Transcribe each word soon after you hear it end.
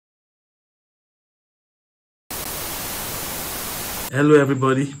Hello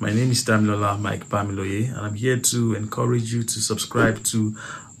everybody, my name is Damilola, Mike-Bamiloye, and I'm here to encourage you to subscribe to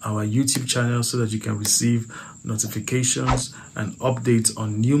our YouTube channel so that you can receive notifications and updates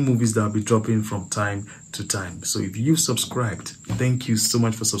on new movies that will be dropping from time to time. So if you've subscribed, thank you so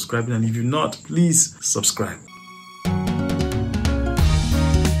much for subscribing, and if you've not, please subscribe.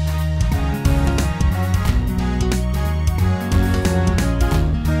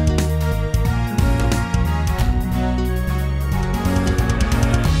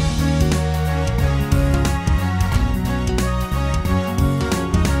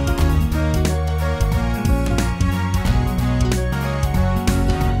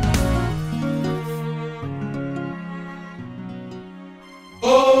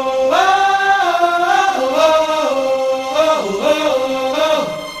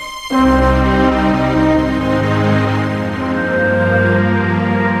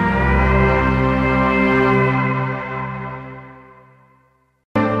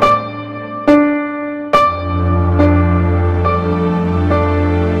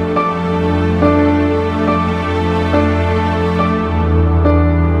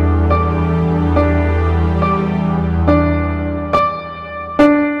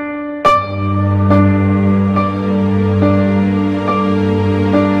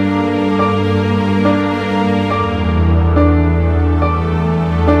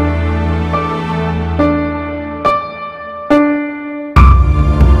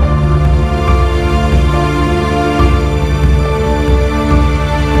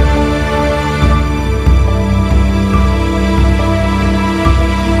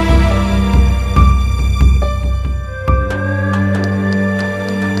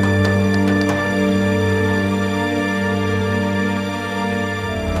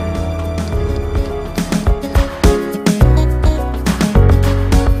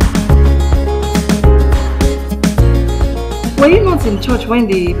 Were you not in church when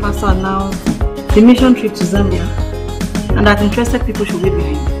the pastor announced the mission trip to Zambia and that interested people should wait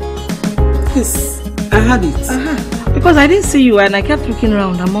behind? Yes, I had it. Because I didn't see you and I kept looking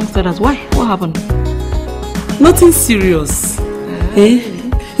around amongst others. Why? What happened? Nothing serious.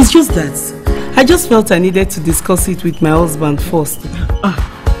 It's just that I just felt I needed to discuss it with my husband first.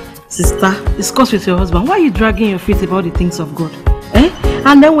 Sister, discuss with your husband. Why are you dragging your feet about the things of God?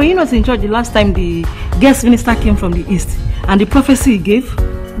 And then were you not in church the last time the guest minister came from the east and the prophecy he gave?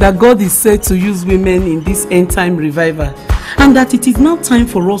 That God is said to use women in this end time revival, and that it is now time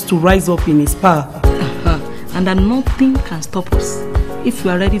for us to rise up in his power. And that nothing can stop us if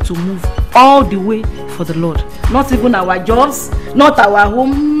we are ready to move all the way for the Lord. Not even our jobs, not our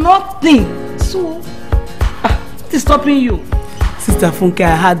home, nothing. So, what is stopping you? Sister Funke,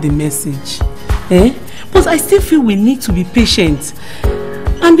 I heard the message. But I still feel we need to be patient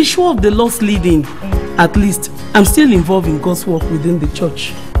and be sure of the Lord's leading. At least, I'm still involved in God's work within the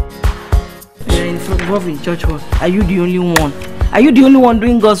church. You're involved in church work? Are you the only one? Are you the only one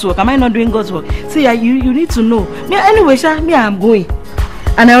doing God's work? Am I not doing God's work? See, you need to know. Anyway, I'm going.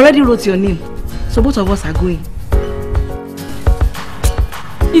 And I already wrote your name. So both of us are going.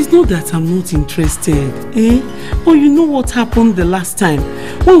 It's not that I'm not interested. But you know what happened the last time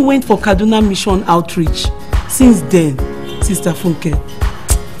when we went for Kaduna Mission Outreach? Since then, Sister Funke,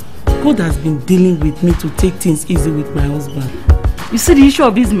 God has been dealing with me to take things easy with my husband. You see the issue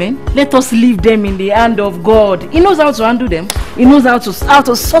of these men? Let us leave them in the hand of God. He knows how to handle them. He knows how to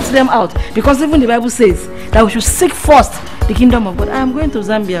sort them out. Because even the Bible says that we should seek first the kingdom of God. I am going to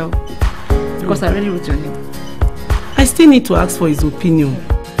Zambia because I already wrote your name. I still need to ask for his opinion.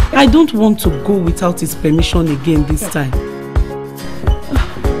 I don't want to go without his permission again this time.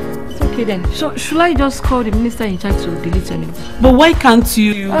 It's okay then. So should I just call the minister in charge to delete your name? But why can't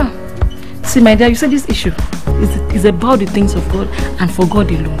you? See, my dear, you said this issue is about the things of God and for God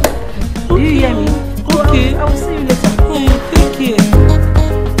alone. Okay. Do you hear me? Okay. I will see you later. Take care.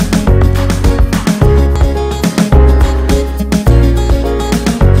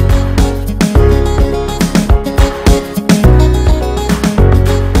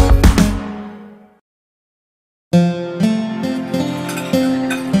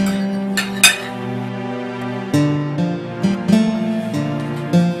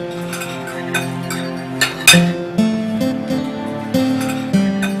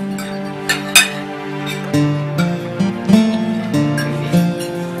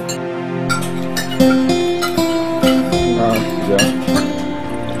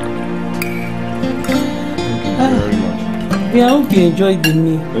 I hope you enjoyed the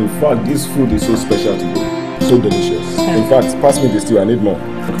meal. In fact, this food is so special today. So delicious. In fact, pass me this too, I need more.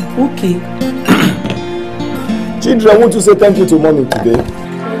 Okay. Children, I want to say thank you to mommy today.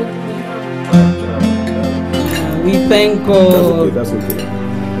 We We thank God. That's okay.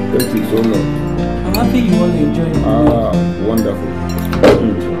 Thank you so much. I'm happy you all enjoy it. Wonderful.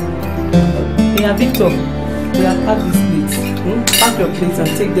 Yeah, Victor, we have packed these plates. Pack your plates and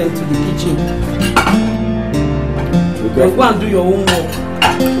take them to the kitchen. Go and do your own work.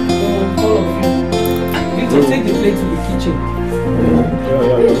 All of you. Victor, take the plate to the kitchen.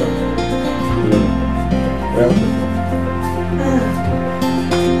 Yeah.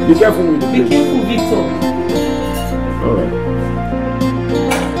 Be careful with the plate. Be careful, Victor. All right.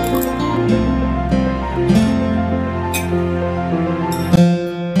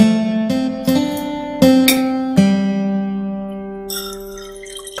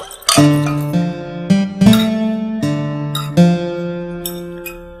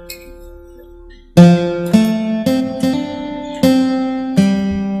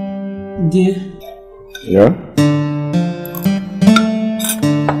 Dear. Yeah?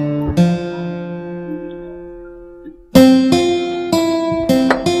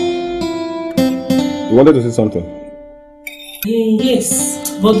 You wanted to say something?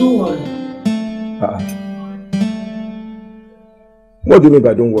 Yes, but don't worry. What do you mean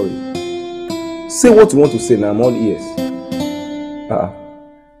by don't worry? Say what you want to say now, I'm all ears.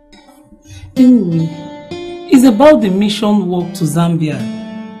 Anyway, it's about the mission work to Zambia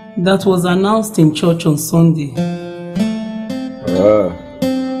that was announced in church on Sunday.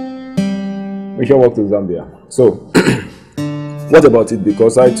 Mission work to Zambia. So, what about it?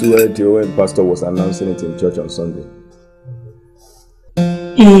 Because I too heard your pastor was announcing it in church on Sunday.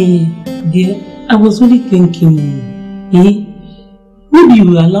 Dear, I was only thinking, maybe you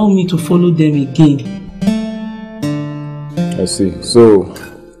will allow me to follow them again. I see. So,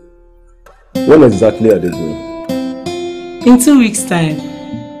 when exactly are they going? In 2 weeks' time.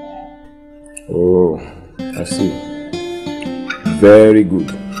 Oh, I see. Very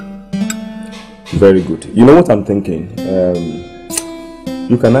good. Very good. You know what I'm thinking?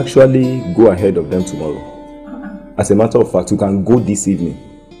 You can actually go ahead of them tomorrow. As a matter of fact, you can go this evening.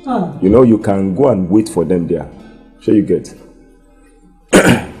 You know, you can go and wait for them there. Sure you get.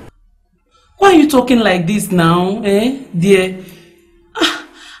 Why are you talking like this now, dear?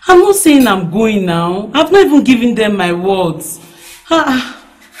 I'm not saying I'm going now. I've not even given them my words. I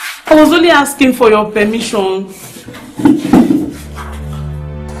was only asking for your permission.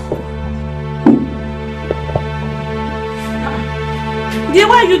 Dear,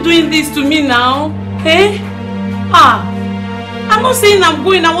 why are you doing this to me now? I'm not saying I'm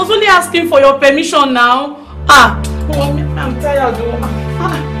going. I was only asking for your permission now. I'm tired.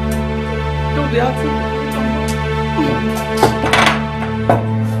 Don't be asking.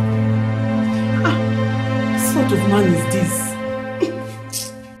 What sort of man is this?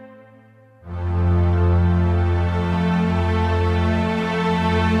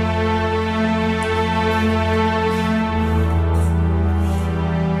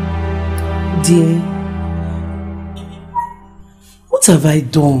 Dear, what have I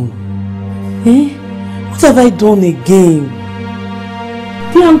done? What have I done again?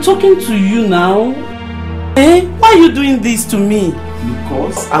 Dear, I'm talking to you now. Why are you doing this to me?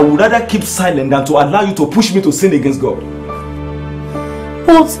 Because I would rather keep silent than to allow you to push me to sin against God.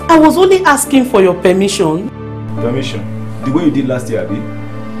 But I was only asking for your permission. Permission? The way you did last year, Abi?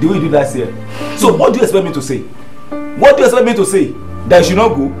 The way you did last year? So what do you expect me to say? What do you expect me to say? That you should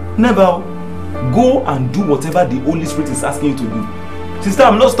not go? Never. Go and do whatever the Holy Spirit is asking you to do. Sister,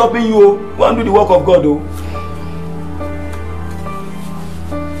 I'm not stopping you. Go and do the work of God, though.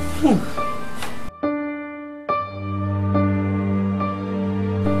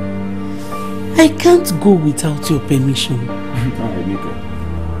 I can't go without your permission.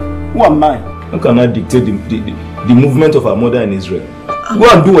 Who am I? How can I dictate the movement of our mother in Israel? Go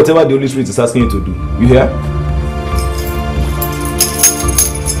and do whatever the Holy Spirit is asking you to do. You hear?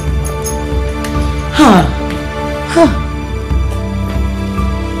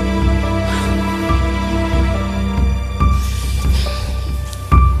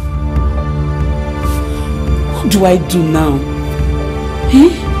 What do I do now?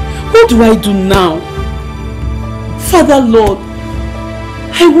 What do I do now? Father Lord,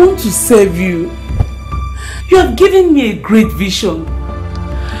 I want to serve you. You have given me a great vision.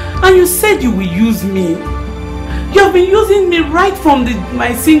 And you said you will use me. You have been using me right from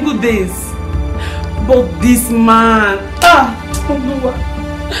my single days. But this man,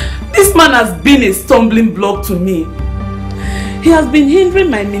 this man has been a stumbling block to me. He has been hindering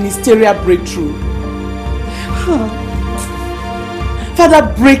my ministerial breakthrough.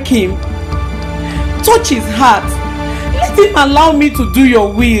 Father, break him. Touch his heart. Let him allow me to do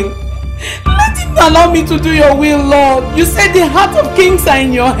your will. Let him allow me to do your will, Lord. You said the heart of kings are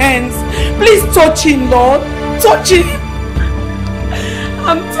in your hands. Please touch him, Lord. touch him.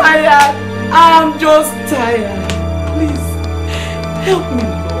 I'm tired. I'm just tired. Please, help me,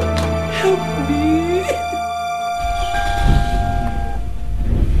 Lord. Help me.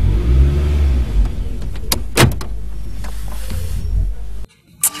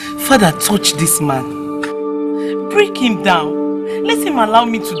 Father, touch this man. Break him down. Let him allow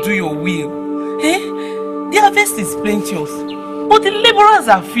me to do your will. Eh? The harvest is plenteous, but the laborers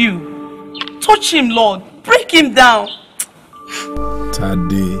are few. Touch him, Lord. Break him down.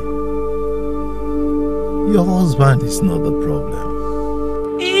 Tade, your husband is not the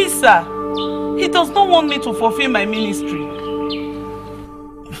problem. He is, sir. He does not want me to fulfill my ministry.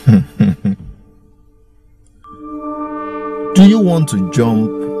 Do you want to jump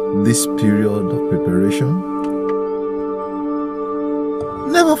this period of preparation?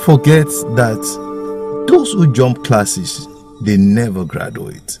 Never forget that those who jump classes, they never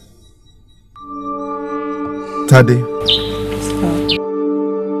graduate. Tade,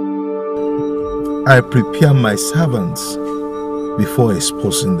 I prepare my servants before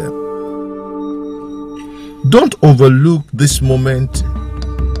exposing them. Don't overlook this moment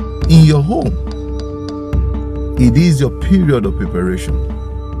in your home. It is your period of preparation.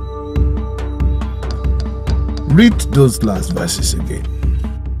 Read those last verses again.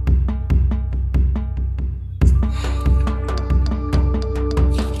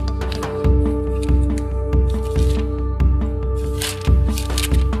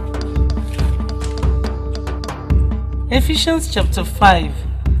 Ephesians chapter 5,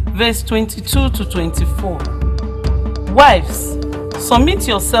 verse 22 to 24. Wives, submit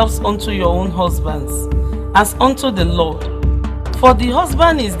yourselves unto your own husbands, as unto the Lord. For the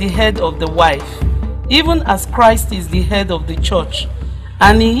husband is the head of the wife, even as Christ is the head of the church,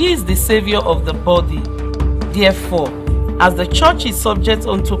 and he is the Savior of the body. Therefore, as the church is subject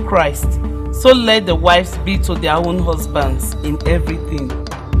unto Christ, so let the wives be to their own husbands in everything.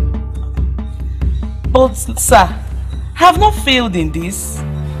 But, sir, I have not failed in this.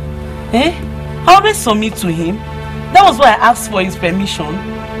 I always submit to him. That was why I asked for his permission.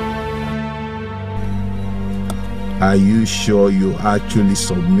 Are you sure you actually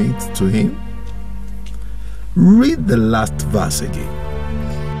submit to him? Read the last verse again.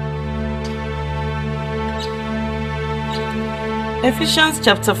 Ephesians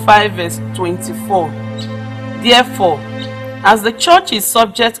chapter 5 verse 24. Therefore, as the church is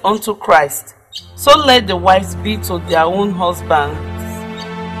subject unto Christ, so let the wives be to their own husbands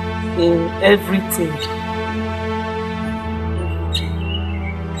in everything.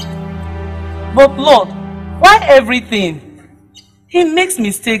 But Lord, why everything? He makes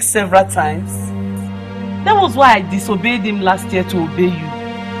mistakes several times. That was why I disobeyed him last year to obey you.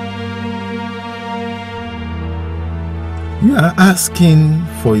 You are asking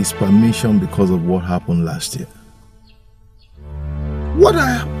for his permission because of what happened last year. What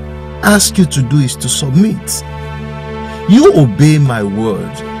I ask you to do is to submit. You obey my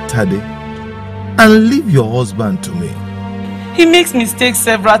word, Tade, and leave your husband to me. He makes mistakes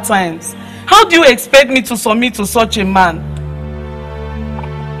several times. How do you expect me to submit to such a man?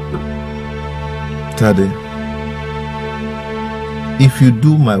 Tade, if you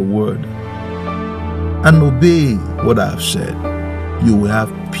do my word and obey what I have said, you will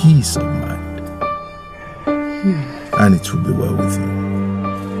have peace of mind. And it will be well with you.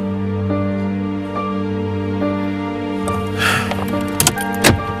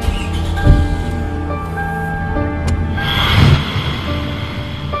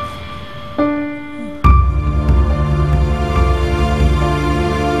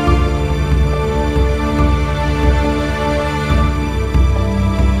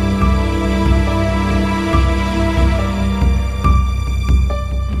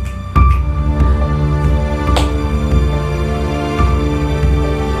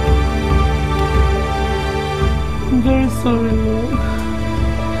 Sorry, Lord.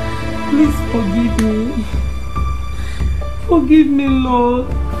 Please forgive me. Forgive me, Lord.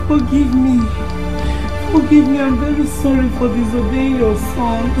 Forgive me. Forgive me. I'm very sorry for disobeying your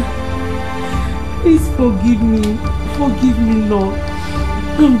son. Please forgive me. Forgive me, Lord.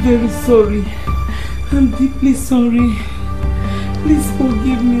 I'm very sorry. I'm deeply sorry. Please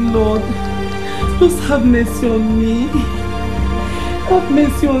forgive me, Lord. Just have mercy on me. Have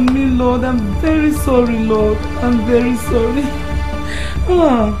mercy on me, Lord. I'm very sorry, Lord. I'm very sorry.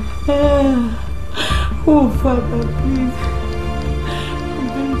 Oh, Father, please. I'm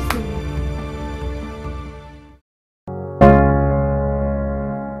very sorry.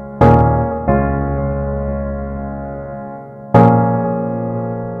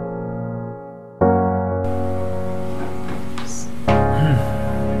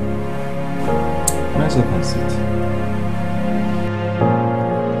 Rise up and sit.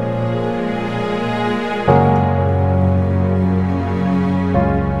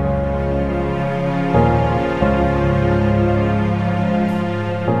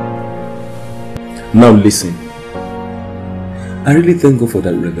 Now listen. I really thank God for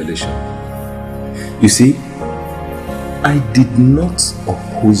that revelation. You see, I did not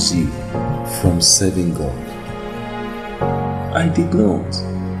oppose you from serving God. I did not.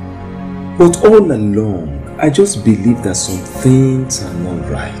 But all along, I just believe that some things are not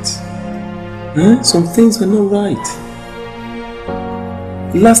right. Some things are not right.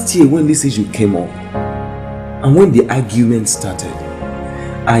 Last year when this issue came up, and when the argument started,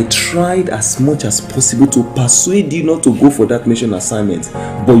 I tried as much as possible to persuade you not to go for that mission assignment,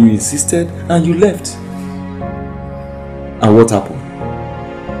 but you insisted and you left. And what happened?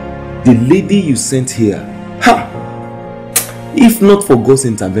 The lady you sent here, if not for God's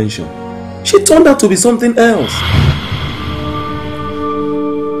intervention, she turned out to be something else.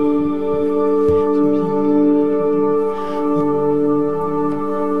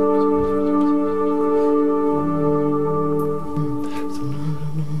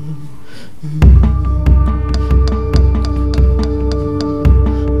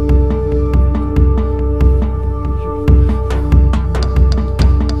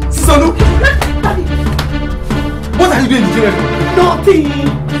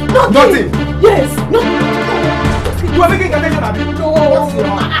 Nothing. Yes. No. You are making attention at me. No. What's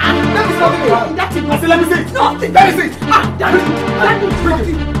wrong? Let me stop you. I said, let me see. Nothing. Let me see. Daddy. Bring it.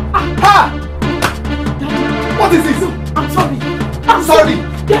 What is this? I'm sorry.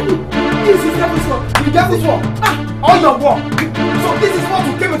 Daddy, this is devil's work. The devil's work. All your work. So this is what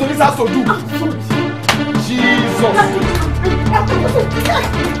you came into this house to do. I'm sorry. Jesus.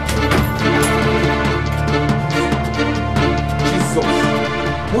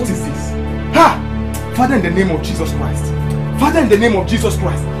 What is this? Father, in the name of Jesus Christ. Father, in the name of Jesus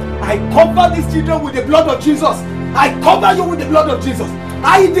Christ. I cover these children with the blood of Jesus. I cover you with the blood of Jesus.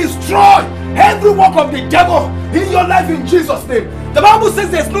 I destroy every work of the devil in your life in Jesus' name. The Bible says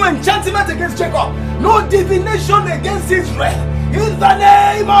there's no enchantment against Jacob, no divination against Israel. In the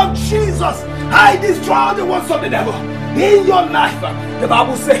name of Jesus, I destroy the works of the devil in your life. The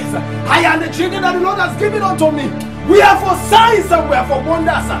Bible says, I am the children that the Lord has given unto me. We are for signs and we are for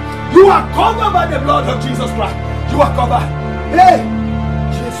wonders. You are covered by the blood of Jesus Christ. You are covered. Hey!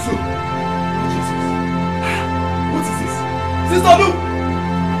 Jesus. What is this?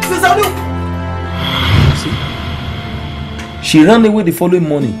 Sister Luke! See? She ran away the following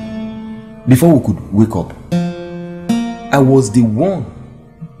morning before we could wake up. I was the one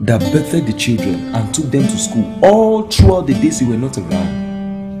that birthed the children and took them to school all throughout the days you were not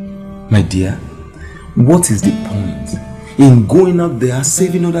around. My dear, what is the point in going out there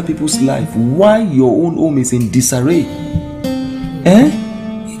saving other people's life while your own home is in disarray?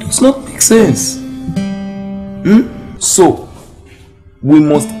 It does not make sense. So, we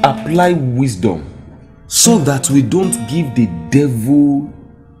must apply wisdom so that we don't give the devil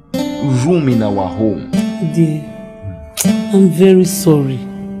room in our home. Dear, I'm very sorry.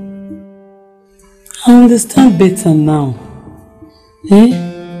 I understand better now.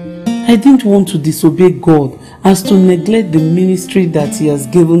 I didn't want to disobey God as to neglect the ministry that He has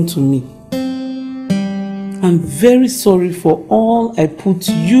given to me. I'm very sorry for all I put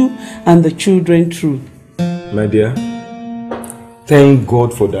you and the children through. My dear, thank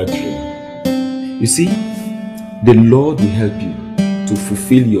God for that dream. You see, the Lord will help you to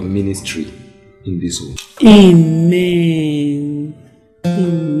fulfill your ministry in this home. Amen.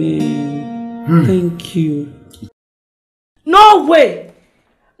 Thank you. No way!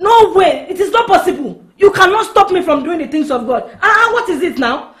 No way! It is not possible. You cannot stop me from doing the things of God. What is it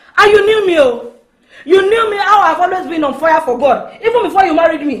now? And you knew me, oh. You knew me how I've always been on fire for God. Even before you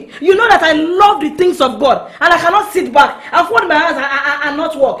married me. You know that I love the things of God. And I cannot sit back and fold my hands and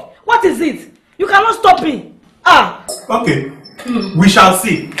not work. What is it? You cannot stop me. Okay. We shall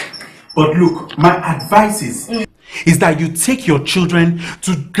see. But look, my advice is that you take your children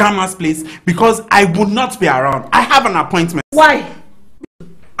to Grandma's place because I will not be around. I have an appointment. Why?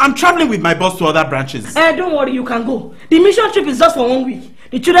 I'm traveling with my boss to other branches. Don't worry, you can go. The mission trip is just for 1 week.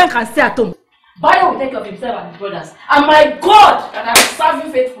 The children can stay at home. Bayo will take care of himself and his brothers. And my God, that I will serve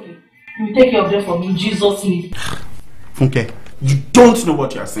you faithfully, you will take care of them for me in Jesus' name. Okay, you don't know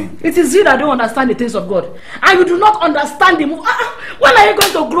what you are saying. It is you that don't understand the things of God. And you do not understand the move. When are you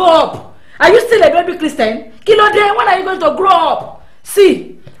going to grow up? Are you still a baby Christian? Kilode, when are you going to grow up?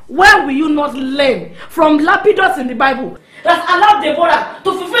 See, where will you not learn from Lapidus in the Bible that allowed Deborah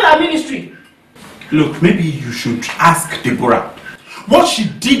to fulfill her ministry? Look, maybe you should ask Deborah. what she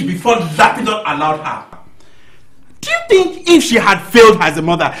did before Lapidot allowed her. Do you think if she had failed as a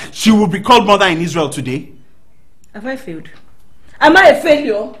mother, she would be called mother in Israel today? Have I failed? Am I a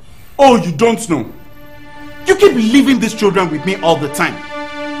failure? Oh, you don't know. You keep leaving these children with me all the time.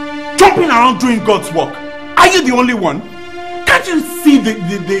 Jumping around doing God's work. Are you the only one? Can't you see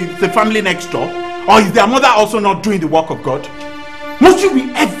the family next door? Or is their mother also not doing the work of God? Must you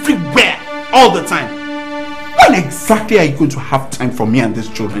be everywhere all the time? When exactly are you going to have time for me and these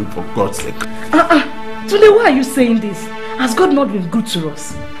children, for God's sake? Tunde, why are you saying this? Has God not been good to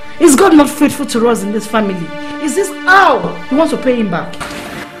us? Is God not faithful to us in this family? Is this how you want to pay him back?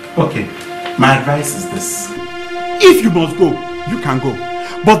 Okay, my advice is this. If you must go, you can go.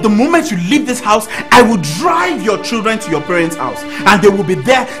 But the moment you leave this house, I will drive your children to your parents' house. And they will be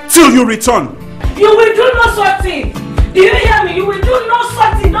there till you return. You will do no such thing. Do you hear me? You will do no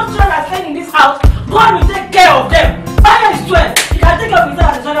such thing. Those children are staying in this house. God will take care of them. Father is 12. He can take care of himself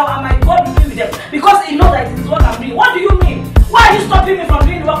and his children, and my God will be with them. Because he knows that it is what I'm doing. What do you mean? Why are you stopping me from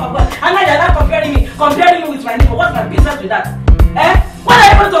doing the work of God? And now you're not comparing me with my neighbor. What's my business with that? When are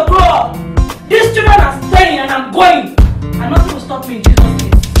you going to grow up? These children are staying and I'm going. And nothing will stop me in Jesus'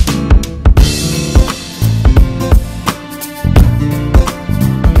 name.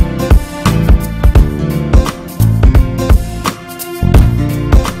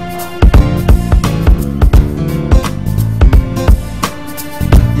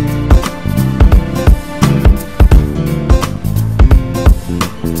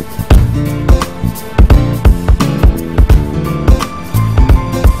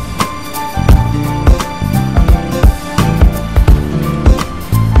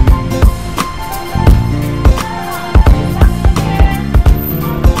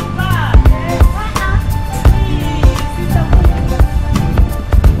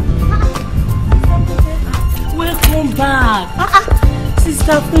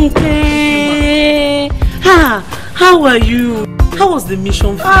 How are you? How was the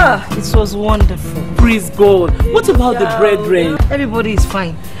mission for you? It was wonderful. Praise God. What about the brethren? Everybody is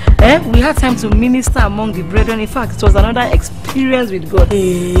fine. We had time to minister among the brethren. In fact, it was another experience with God.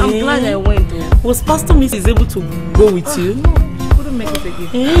 I'm glad I went. Was Pastor Mrs. able to go with you? No, she couldn't make it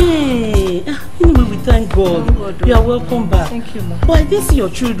again. Anyway, we thank God. You are welcome back. Thank you, Ma. But I didn't see your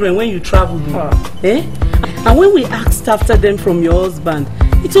children when you traveled. And when we asked after them from your husband,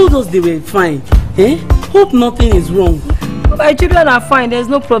 he told us they were fine. Hope nothing is wrong. My children are fine. There's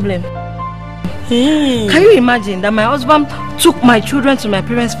no problem. Can you imagine that my husband took my children to my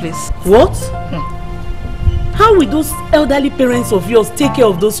parents' place? What? How will those elderly parents of yours take care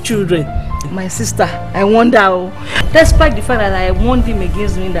of those children? My sister, I wonder. Despite the fact that I warned him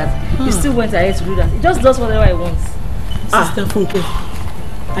against doing that, he still went ahead to do that. He just does whatever he wants. Sister Funke,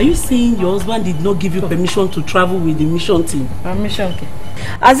 are you saying your husband did not give you permission to travel with the mission team? Permission?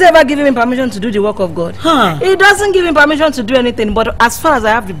 Has he ever given me permission to do the work of God? He doesn't give me permission to do anything, but as far as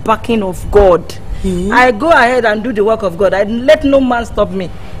I have the backing of God, I go ahead and do the work of God. I let no man stop me.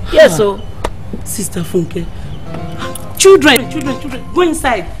 Yes, so. Sister Funke, children, go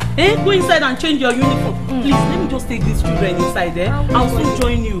inside. Go inside and change your uniform. Please, let me just take these children inside. I'll soon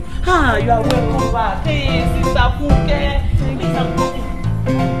join you. You are welcome back. Hey, Sister Funke. Please, I'm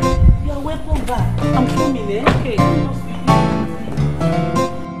coming. You are welcome back. I'm coming, Okay.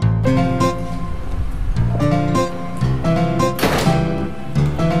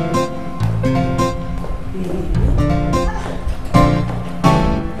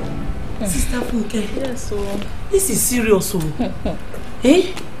 Sister Funke. Yes, so. This is serious,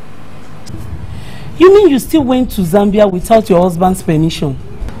 You mean you still went to Zambia without your husband's permission?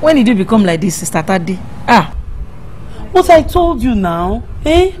 When did you become like this, Sister Tade? But I told you now.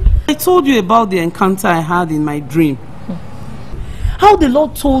 I told you about the encounter I had in my dream. How the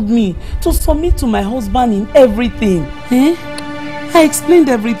Lord told me to submit to my husband in everything. I explained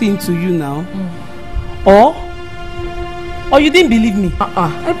everything to you now. Or you didn't believe me?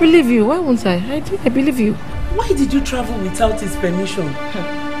 I believe you. Why won't I? I believe you. Why did you travel without his permission?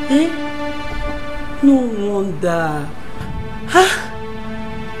 No wonder.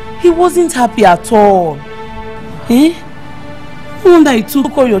 He wasn't happy at all. No wonder he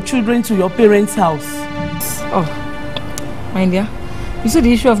took all your children to your parents' house. My dear, you see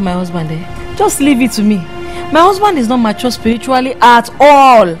the issue of my husband Just leave it to me. My husband is not mature spiritually at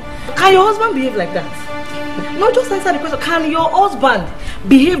all. Can your husband behave like that? No, just answer the question. Can your husband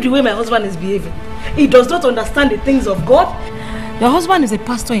behave the way my husband is behaving? He does not understand the things of God. Your husband is a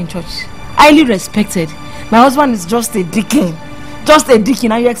pastor in church, highly respected. My husband is just a deacon.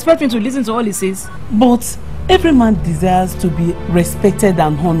 And you expect me to listen to all he says? But every man desires to be respected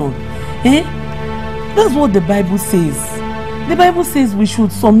and honored. That's what the Bible says. The Bible says we should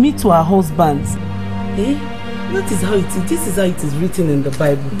submit to our husbands. Eh? That is how it is. This is how it is written in the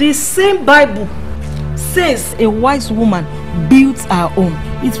Bible. The same Bible says a wise woman builds her home.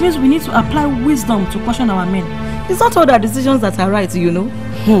 It means we need to apply wisdom to caution our men. It's not all the decisions that are right, you know.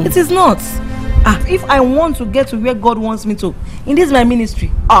 It is not. If I want to get to where God wants me to, in this my ministry,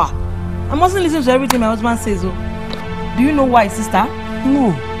 I mustn't listen to everything my husband says. Oh. Do you know why, sister?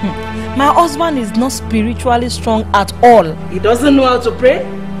 No. My husband is not spiritually strong at all. He doesn't know how to pray.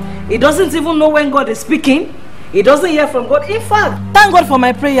 He doesn't even know when God is speaking. He doesn't hear from God. In fact, thank God for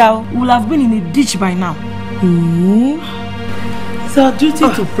my prayer. We will have been in a ditch by now. It's our duty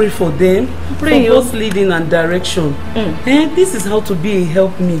to pray for them, pray for God's leading and direction. This is how to be a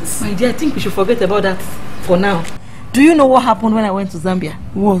helpmeet. My dear, I think we should forget about that for now. Do you know what happened when I went to Zambia?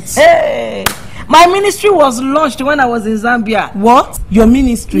 What? Hey! My ministry was launched when I was in Zambia. What? Your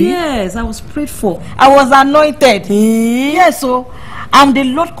ministry? Yes, I was prayed for. I was anointed. Yes, so, and the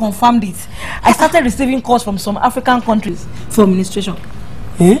Lord confirmed it. I started receiving calls from some African countries for administration.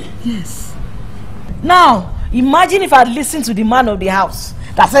 Yes. Now, imagine if I had listened to the man of the house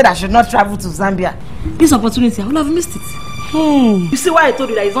that said I should not travel to Zambia. This opportunity, I would have missed it. You see why I told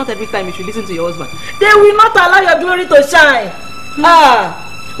you that it's not every time you should listen to your husband. They will not allow your glory to shine.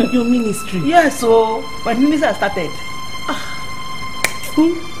 Your ministry? Yes, so my ministry has started.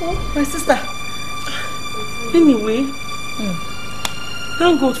 My sister. Anyway,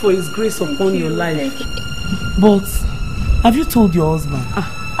 thank God for His grace upon your life. But have you told your husband?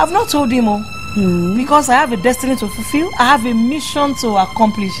 I've not told him, because I have a destiny to fulfill. I have a mission to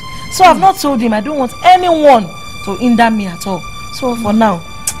accomplish. So I've not told him. I don't want anyone to hinder me at all. So for now,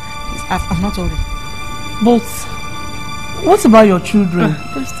 I've not told him. But what about your children?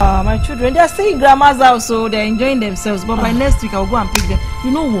 My children, they are staying in grandma's house, so they're enjoying themselves. But by next week, I'll go and pick them.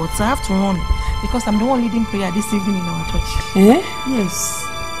 You know what? I have to run because I'm the one leading prayer this evening in our church. Yes.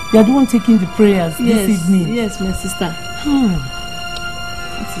 You're the one taking the prayers this evening? Yes, my sister.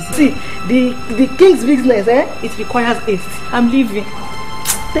 See, the king's business, it requires haste. I'm leaving.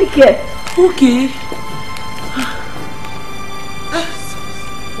 Take care. Okay.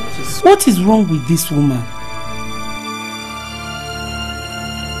 What is wrong with this woman?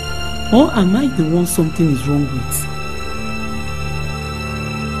 Or am I the one something is wrong with?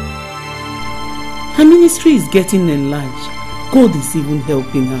 Her ministry is getting enlarged. God is even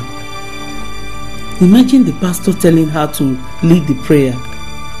helping her. Imagine the pastor telling her to lead the prayer.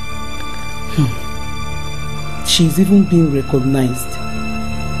 She's even being recognized.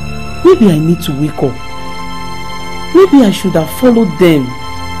 Maybe I need to wake up. Maybe I should have followed them.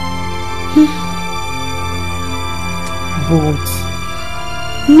 But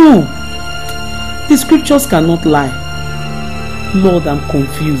no, the scriptures cannot lie. Lord, I'm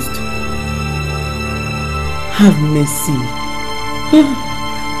confused. Have mercy.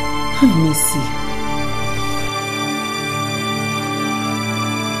 Have mercy.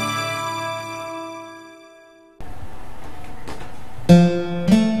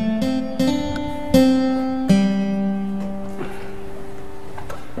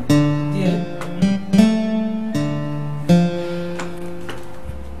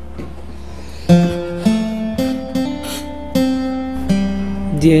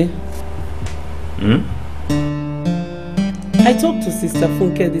 Dear, I talked to Sister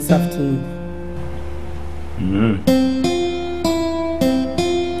Funke this afternoon.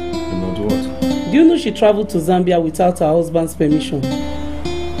 About what? Do you know she traveled to Zambia without her husband's permission?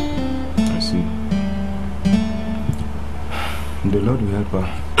 I see. The Lord will help her.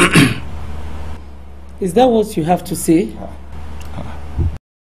 Is that what you have to say?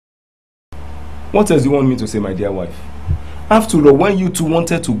 What else do you want me to say, my dear wife? After all, when you two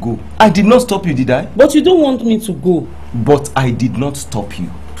wanted to go, I did not stop you, did I? But you don't want me to go. But I did not stop you.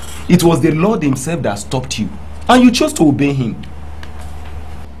 It was the Lord Himself that stopped you. And you chose to obey Him.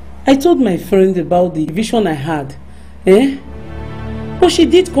 I told my friend about the vision I had. But she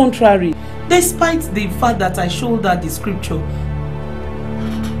did contrary. Despite the fact that I showed her the scripture.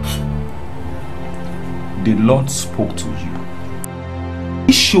 The Lord spoke to you.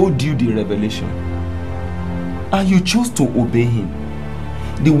 He showed you the revelation. And you chose to obey Him.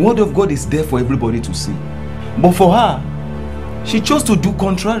 The word of God is there for everybody to see. But for her, she chose to do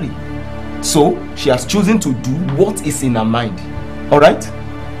contrary. So, she has chosen to do what is in her mind. Alright?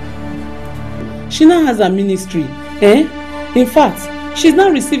 She now has a ministry. In fact, she's now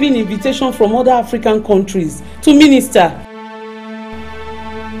receiving invitation from other African countries to minister.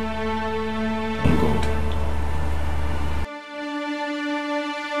 God.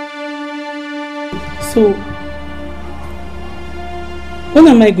 So, when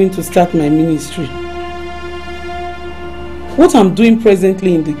am I going to start my ministry? what I'm doing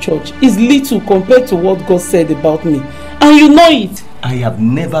presently in the church is little compared to what God said about me. And you know it. I have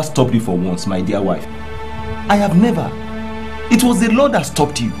never stopped you for once, my dear wife. I have never. It was the Lord that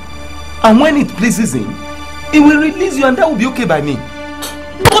stopped you. And when it pleases Him, He will release you and that will be okay by me.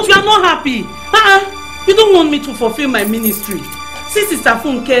 But you are not happy. You don't want me to fulfill my ministry. See Sister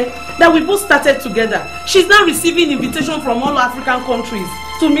Funke, that we both started together. She's now receiving invitation from all African countries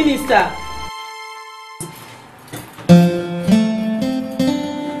to minister.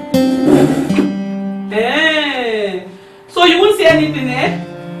 So you won't see anything,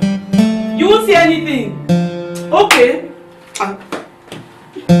 eh? You won't see anything. Okay.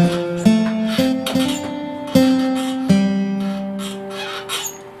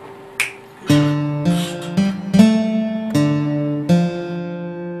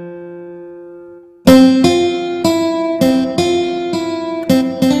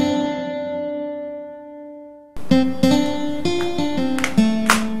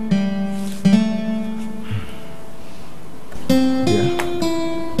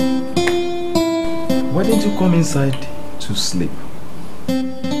 Inside to sleep.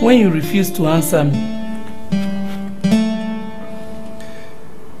 When you refuse to answer me.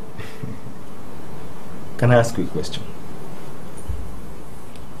 Can I ask you a question?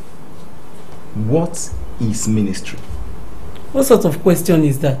 What is ministry? What sort of question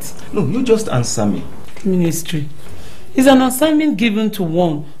is that? No, you just answer me. Ministry is an assignment given to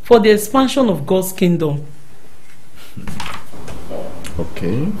one for the expansion of God's kingdom.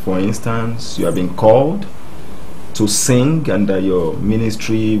 Okay, for instance, you have been called to sing and that your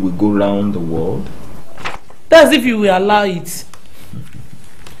ministry will go around the world. That's if you will allow it.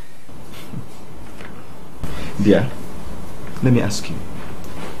 Dear, let me ask you,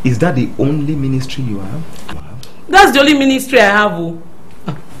 is that the only ministry you have? That's the only ministry I have. Oh.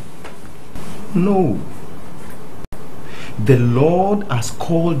 No. The Lord has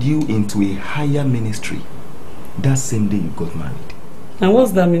called you into a higher ministry that same day you got married. And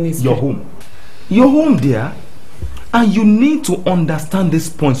what's that ministry? Your home. Your home, dear. And you need to understand this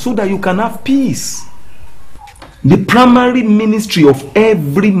point so that you can have peace. The primary ministry of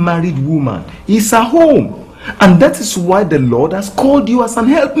every married woman is her home. And that is why the Lord has called you as an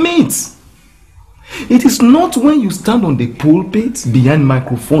helpmate. It is not when you stand on the pulpit behind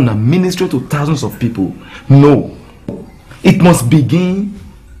microphone and minister to thousands of people. No. It must begin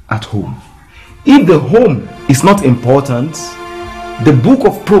at home. If the home is not important, the book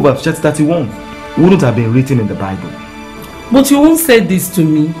of Proverbs chapter 31 wouldn't have been written in the Bible. But you won't say this to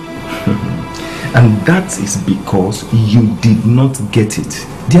me. And that is because you did not get it.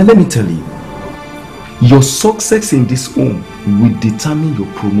 Dear, let me tell you, your success in this home will determine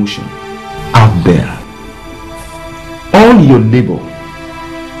your promotion out there. All your labor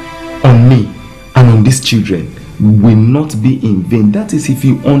on me and on these children will not be in vain. That is if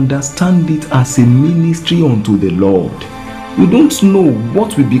you understand it as a ministry unto the Lord. You don't know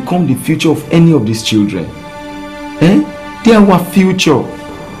what will become the future of any of these children. They are our future.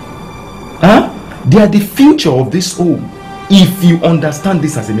 They are the future of this home if you understand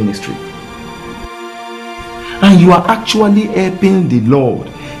this as a ministry. And you are actually helping the Lord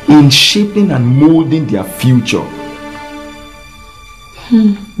in shaping and molding their future.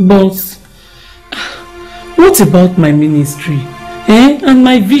 But what about my ministry? And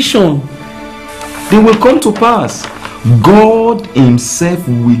my vision? They will come to pass. God Himself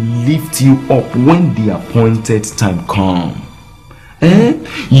will lift you up when the appointed time comes.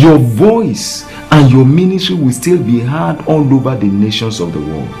 Your voice and your ministry will still be heard all over the nations of the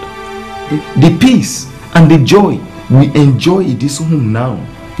world. The peace and the joy we enjoy in this home now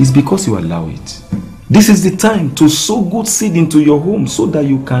is because you allow it. This is the time to sow good seed into your home so that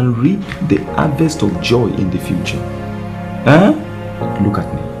you can reap the harvest of joy in the future. Look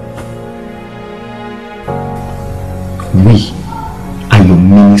at me. We are your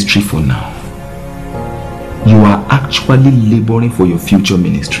ministry for now. You are actually laboring for your future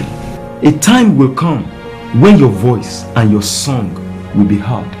ministry. A time will come when your voice and your song will be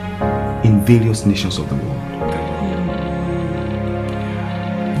heard in various nations of the world.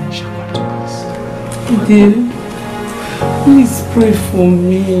 Dear, please pray for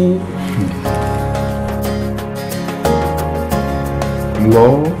me.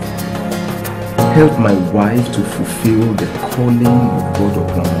 Lord, help my wife to fulfill the calling of God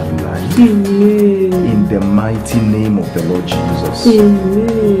upon her life. Amen. In the mighty name of the Lord Jesus.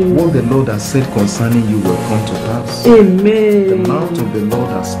 Amen. What the Lord has said concerning you will come to pass. Amen. The mouth of the Lord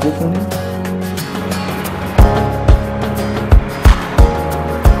has spoken it.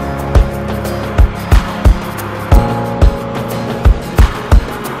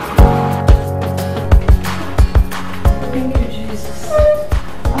 Thank you,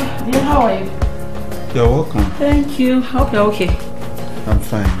 Yeah, how are you? You're welcome. Thank you. Hope you're okay. I'm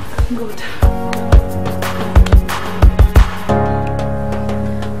fine. Good.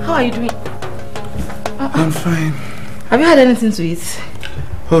 How are you doing? I'm fine. Have you had anything to eat?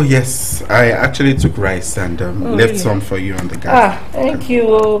 Oh yes, I actually took rice and left really? some for you on the gas. Thank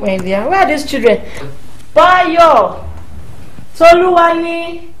you, my dear. Where are these children? Bayo!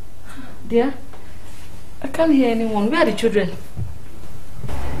 Toluwani! Dear, I can't hear anyone. Where are the children?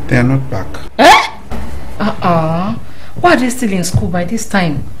 They are not back. Why are they still in school by this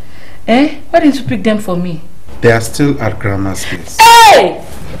time? Why didn't you pick them for me? They are still at Grandma's place. Hey!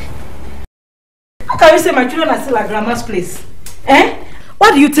 How can you say my children are still at Grandma's place?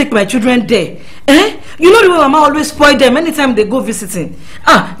 Why do you take my children there? You know the way Mama always spoil them anytime they go visiting.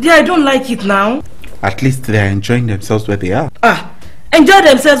 Dear, I don't like it now. At least they are enjoying themselves where they are. Enjoy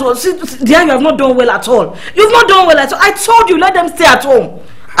themselves. Well, see, dear, you have not done well at all. You've not done well at all. I told you, let them stay at home.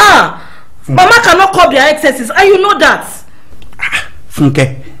 Mama cannot curb their excesses, and you know that.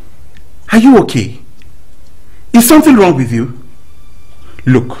 Funke, are you okay? Is something wrong with you?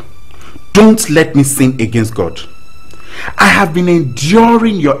 Look, don't let me sin against God. I have been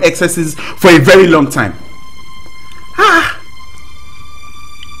enduring your excesses for a very long time.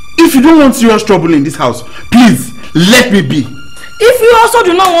 If you don't want serious trouble in this house, please let me be. If you also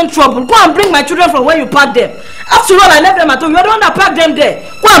do not want trouble, go and bring my children from where you parked them. After all, I left them at home. You're the one that parked them there.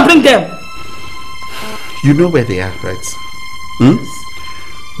 Go and bring them. You know where they are, right?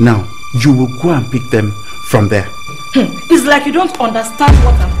 Now, you will go and pick them from there. It's like you don't understand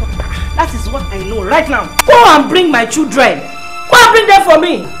what I'm talking about. That is what I know right now. Go and bring my children. Go and bring them for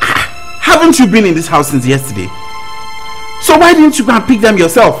me. Haven't you been in this house since yesterday? So why didn't you go and pick them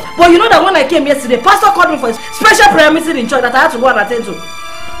yourself? But you know that when I came yesterday, Pastor called me for a special prayer meeting in church that I had to go and attend to.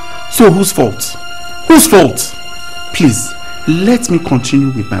 So whose fault? Whose fault? Please, let me continue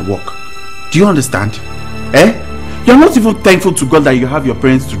with my work. Do you understand? You're not even thankful to God that you have your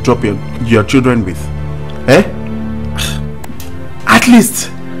parents to drop your children with. At least,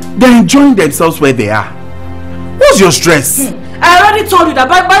 they're enjoying themselves where they are. What's your stress? I already told you that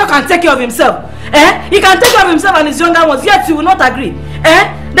Bayo can take care of himself. He can take care of himself and his younger ones, yet you will not agree.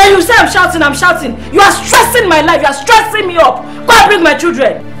 Then you say I'm shouting. You are stressing my life, you are stressing me up. Go and bring my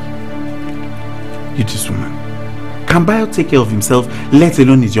children. You this woman. Can Bayo take care of himself, let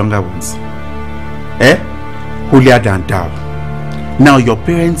alone his younger ones? Holier than thou. Now your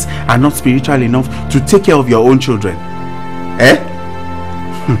parents are not spiritual enough to take care of your own children.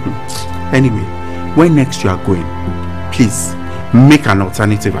 Anyway, when next you are going, please make an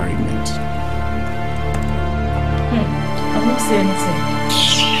alternative arrangement. I'm not saying anything.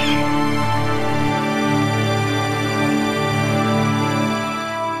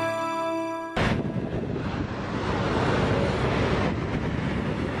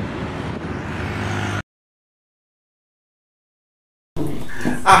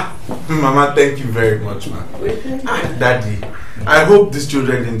 Mama, thank you very much, man. Daddy, I hope these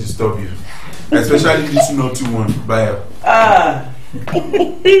children didn't disturb you. Especially this naughty one, Bayo.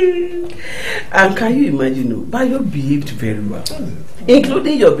 And can you imagine, Bayo behaved very well,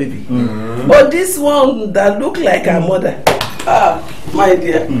 including your baby. But this one that looked like her mother, my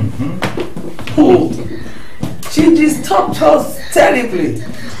dear, she disturbed us terribly.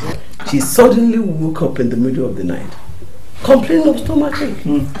 She suddenly woke up in the middle of the night, complaining of stomachache.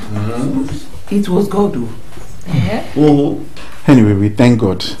 It was God, though. Anyway, we thank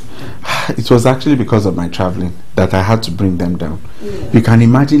God. It was actually because of my traveling that I had to bring them down. You can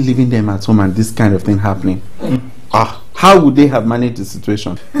imagine leaving them at home and this kind of thing happening. How would they have managed the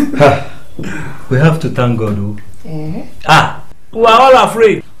situation? We have to thank God. Mm-hmm. We are all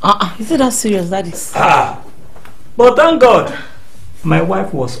afraid. Is it that serious, Daddy? But thank God, my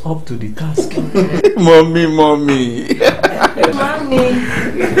wife was up to the task. Mommy. Mommy.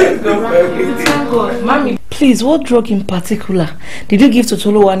 Thank God. Mommy. Please, what drug in particular did you give to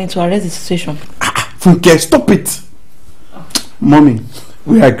Toluwani to arrest the situation? Funke, stop it. Mommy,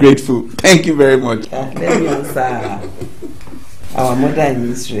 we are grateful. Thank you very much. Let me answer. Our mother in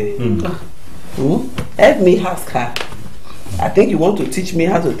Israel. Help me ask her. I think you want to teach me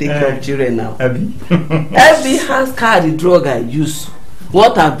how to take care of children now. Help me ask her the drug I use.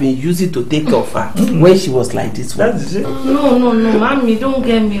 What I've been using to take care of her when she was like this one. No, Mommy, don't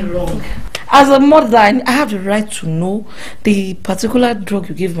get me wrong. As a mother, I have the right to know the particular drug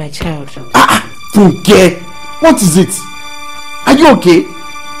you give my child. Funke, what is it? Are you okay?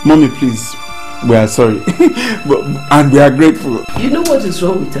 Mommy, please. We are sorry. And we are grateful. You know what is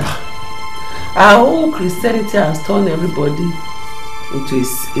wrong with her? Our whole Christianity has turned everybody into a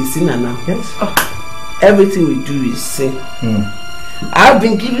sinner now. Yes. Everything we do is sin. I've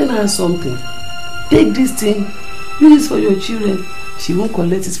been giving her something. Take this thing, use it for your children. She won't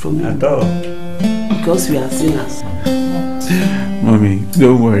collect it from you. At all. Because we are sinners. Mommy,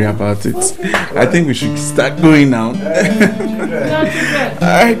 don't worry about it. I think we should start going now.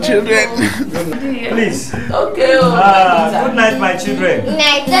 Alright, children. Please. Okay. Good night, my children.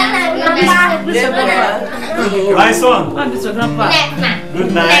 Night, My son.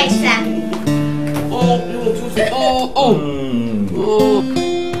 Good night.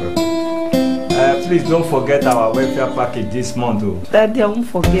 Please don't forget our welfare package this month. Oh. Daddy, I won't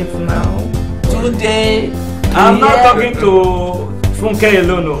forget now. Today. I'm not talking to Funke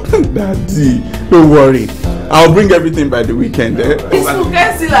alone. No. Daddy, don't worry. I'll bring everything by the weekend. Is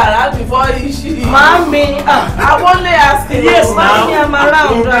Funke still around before she... Mommy, I'm only asking. Yes, Mommy, I'm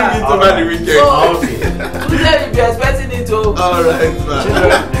around. We'll bring it over the weekend. So, okay. Today we'll be expecting it to... Alright,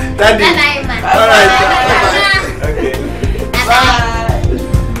 man. Daddy. Alright, Okay. Bye.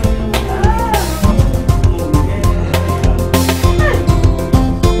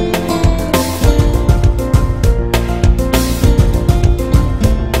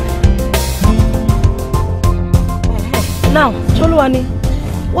 Now, Choluwani,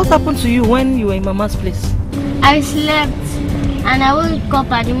 what happened to you when you were in Mama's place? I slept and I woke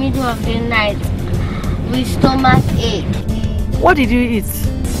up at the middle of the night with stomach ache. What did you eat?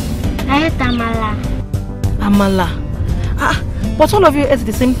 I ate amala. Amala. But all of you ate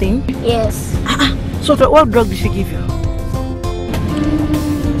the same thing? Yes. So what drug did she give you?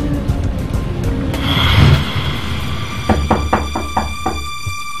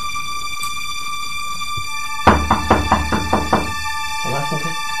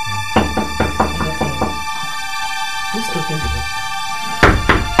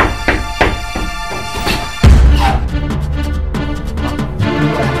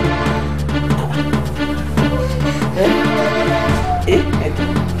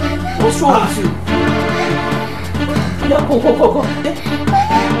 What's wrong with you? Go.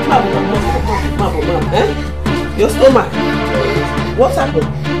 Your stomach. What happened?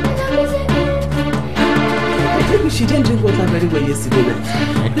 Maybe she didn't drink water very well yesterday night.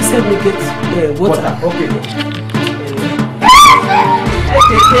 Please help me get water. Okay.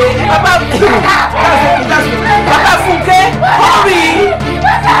 Papa Funke,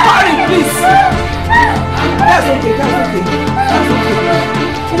 hurry, please. That's okay. Go.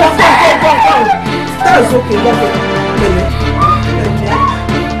 That's okay.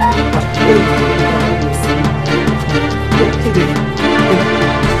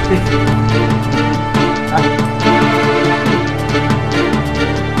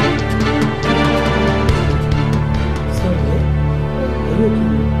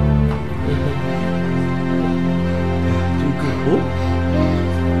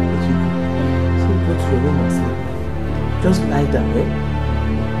 Just lie down, eh?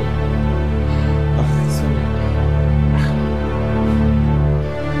 Oh, sorry.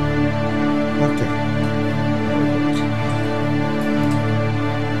 Okay.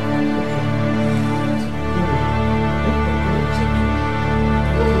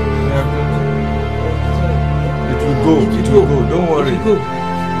 It will go. Don't worry. It will go.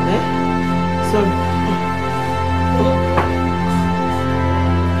 Eh? Sorry.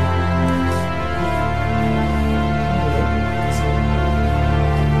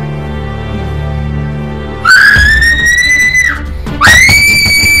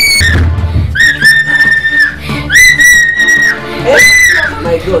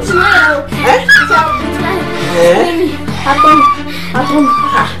 God.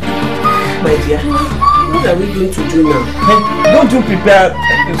 My dear, what are we going to do now? Don't you prepare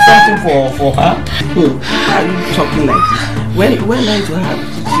something for her? Why are you talking like this? When are you to have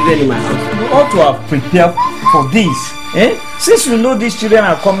children in my house? You ought to have prepared for this. Since you know these children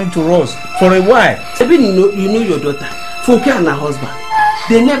are coming to us for a while. Even you know your daughter, Funke and her husband.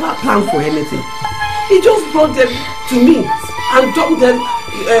 They never planned for anything. He just brought them to me and dropped them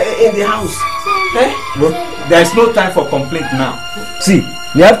in the house. Well, there's no time for complaint now. See,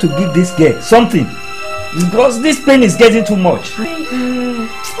 we have to give this girl something because this pain is getting too much.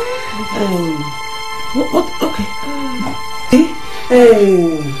 What? Okay.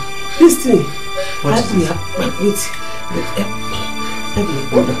 This thing. Wait. Let me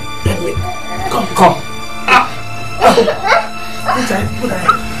hold on. Let me. Come.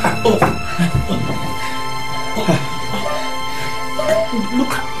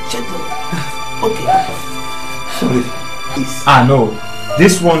 Look, gentle. Okay. Sorry. No.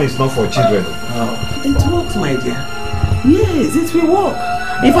 This one is not for children. It works, my dear. Yes, it will work.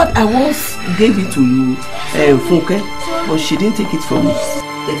 In fact, I once gave it to you, Funke, but she didn't take it from me.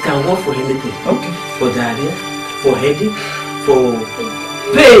 It can work for anything. Okay. For diarrhea, for headache, for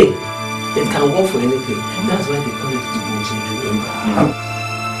pay. It can work for anything. That's why they call it Domiciliary.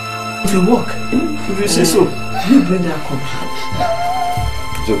 It will work. If you say so, you bring that company.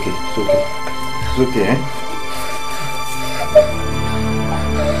 It's okay, it's okay. It's okay, eh?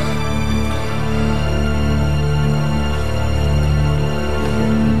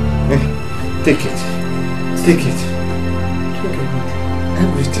 Take it. Take it. Okay.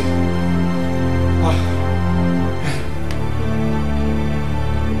 Everything.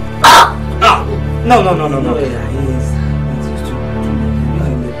 No. Sorry.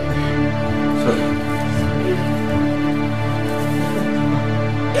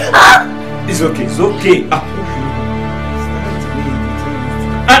 It's okay. It's okay.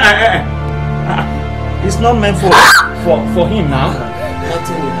 It's not meant for him now.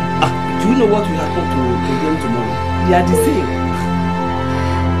 Do you know what will happen to them tomorrow? They are the same.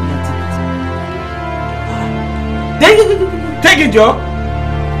 Take it, Joe.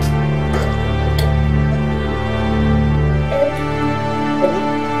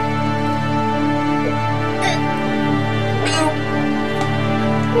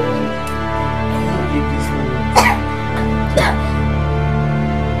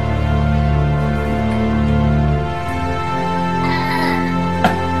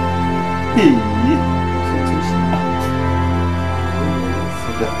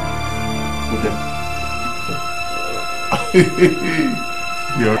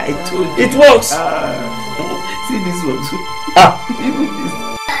 I told you. It works. See this one too.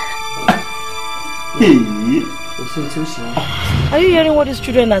 Are you hearing what these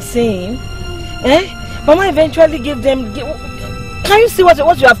children are saying? Eh? Mama eventually gave them... Can you see what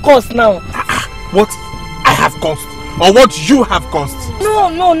you have caused now? What I have caused? Or what you have caused?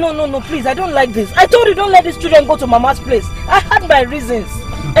 No, please, I don't like this. I told you don't let these children go to Mama's place. I had my reasons.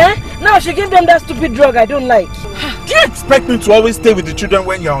 Eh? Now she gave them that stupid drug I don't like. Do you expect me to always stay with the children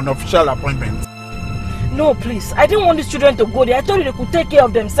when you're on official appointment? No, please. I didn't want these children to go there. I told you they could take care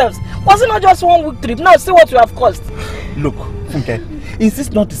of themselves. Was it not just 1 week trip? Now see what you have caused. Look, okay, is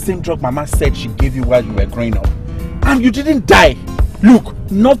this not the same drug Mama said she gave you while you were growing up? And you didn't die. Look,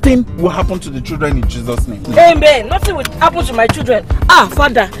 nothing will happen to the children in Jesus' name. Amen. Nothing will happen to my children.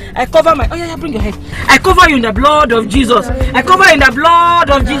 Father, I cover my... Oh yeah, bring your head. I cover you in the blood of Jesus. I cover you in the blood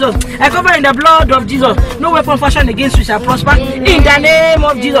of Jesus. I cover you in the blood of Jesus. No weapon fashioned against you shall prosper. In the name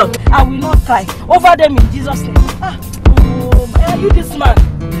of Jesus. I will not cry over them in Jesus' name. You this man.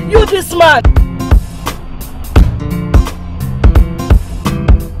 You this man.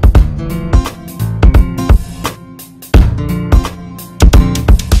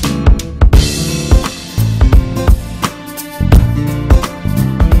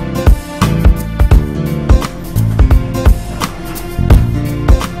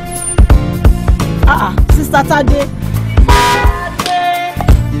 Saturday.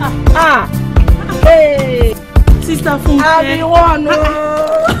 Hey, Sister Funke. Everyone,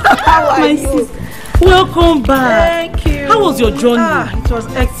 how are you? Welcome back. Thank you. How was your journey? It was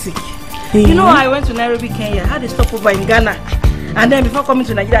hectic. You know, I went to Nairobi, Kenya. I had a stopover in Ghana. And then before coming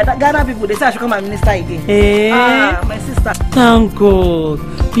to Nigeria, Ghana people, they said I should come and minister again. My sister. Thank God.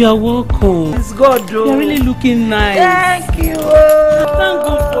 You are welcome. It's God, though. You're really looking nice. Thank you. Thank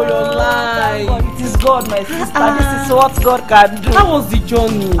God for your life. God, it is God, my sister. This is what God can do. How was the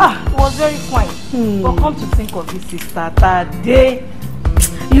journey? It was very fine. But come to think of it, sister, that day,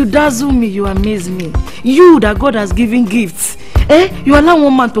 you dazzle me, you amaze me. You that God has given gifts. You allow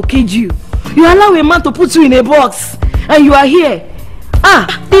one man to cage you. You allow a man to put you in a box. And you are here.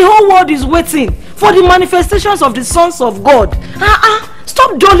 The whole world is waiting for the manifestations of the sons of God.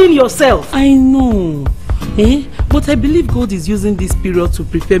 Stop dulling yourself. I know. But I believe God is using this period to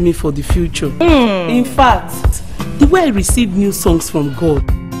prepare me for the future. In fact, the way I receive new songs from God,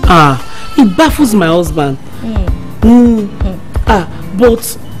 it baffles my husband.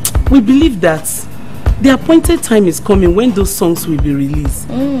 But we believe that the appointed time is coming when those songs will be released.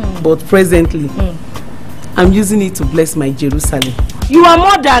 But presently, I'm using it to bless my Jerusalem. You are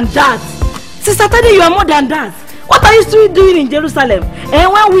more than that. Sister Tade, you are more than that. What are you still doing in Jerusalem?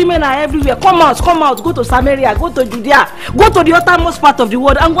 And when women are everywhere, come out, go to Samaria, go to Judea, go to the uttermost part of the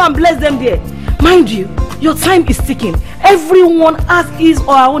world and go and bless them there. Mind you, your time is ticking. Everyone has his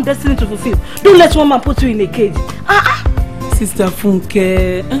or her own destiny to fulfill. Don't let one man put you in a cage. Sister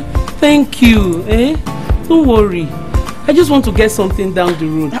Funke, thank you. Don't worry. I just want to get something down the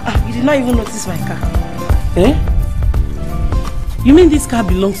road. You did not even notice my car. You mean this car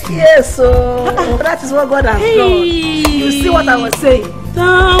belongs to you? Yes, so that is what God has done. You see what I was saying?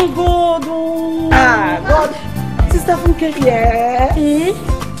 Thank God. God. Sister Funke. Yeah.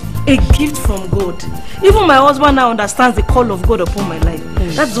 a gift from God. Even my husband now understands the call of God upon my life.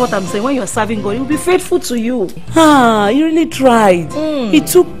 That's what I'm saying. When you're serving God, He will be faithful to you. You really tried. He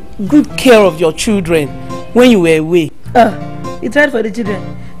took good care of your children when you were away. He tried for the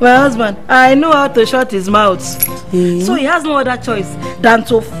children. My husband, I know how to shut his mouth. So he has no other choice than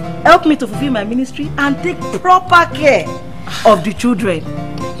to help me to fulfill my ministry and take proper care of the children.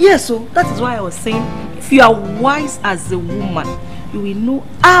 Yes, so that is why I was saying, if you are wise as a woman, you will know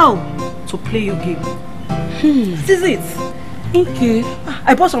how to play your game. This is it. Okay.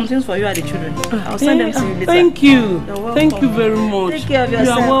 I bought some things for you and the children. I'll send them to you later. Thank you. Thank you very much. Take care of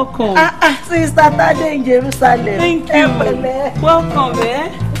yourself. You are welcome. Sister Tade in Jerusalem. Thank you. Welcome,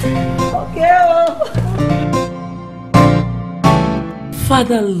 Okay.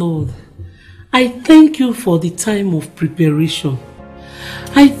 Father Lord, I thank you for the time of preparation.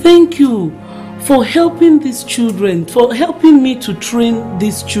 I thank you for helping these children, for helping me to train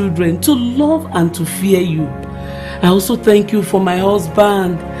these children to love and to fear you. I also thank you for my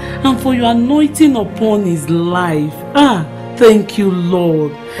husband and for your anointing upon his life. Thank you,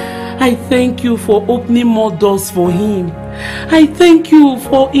 Lord. I thank you for opening more doors for him. I thank you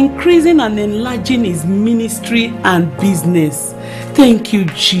for increasing and enlarging his ministry and business. Thank you,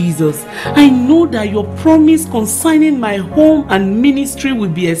 Jesus. I know that your promise concerning my home and ministry will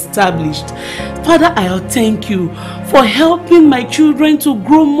be established. Father, I thank you for helping my children to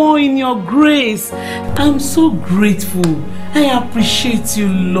grow more in your grace. I'm so grateful. I appreciate you,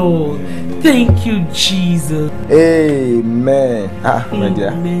 Lord. Thank you, Jesus. Amen. My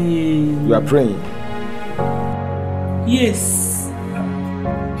dear. You are praying? Yes.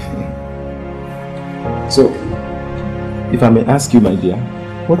 So, if I may ask you, my dear,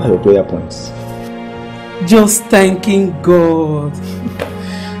 what are your prayer points? Just thanking God.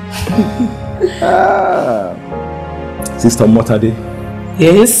 Sister Motade.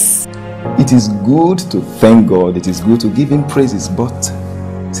 Yes. It is good to thank God. It is good to give Him praises. But,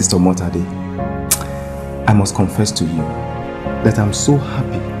 Sister Motade, I must confess to you that I'm so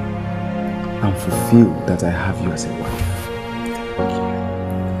happy and fulfilled that I have you as a wife.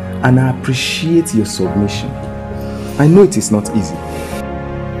 And I appreciate your submission. I know it is not easy.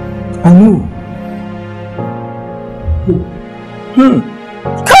 I know.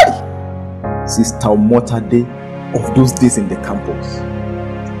 Sister Motade of those days in the campus.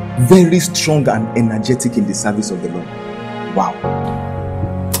 Very strong and energetic in the service of the Lord. Wow.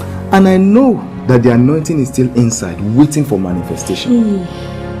 And I know that the anointing is still inside, waiting for manifestation.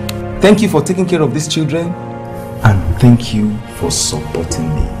 Thank you for taking care of these children. And thank you for supporting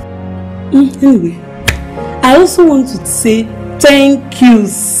me. Anyway, I also want to say thank you,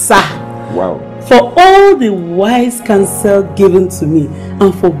 sir. Wow. For all the wise counsel given to me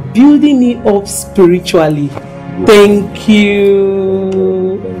and for building me up spiritually. Thank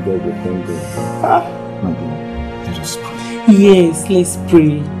you. Thank you. My dear, let us pray. Yes, let's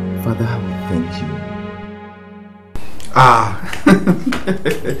pray. Father, we thank you.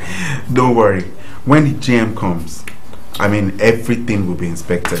 Don't worry. When the GM comes, everything will be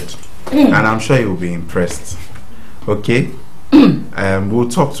inspected. And I'm sure he will be impressed. Okay? We'll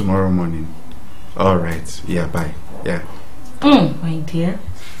talk tomorrow morning. Alright. Yeah, bye. Yeah. My dear,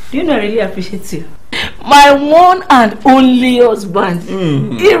 do you know I really appreciate you? My one and only husband.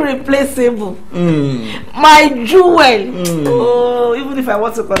 Irreplaceable. My jewel. Oh, even if I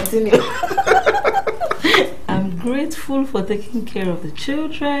want to continue. I'm grateful for taking care of the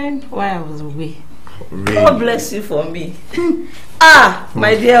children while I was away. Really? God bless you for me.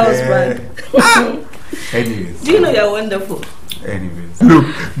 My dear husband. Anyways. Do you know you're wonderful? Anyways. Look,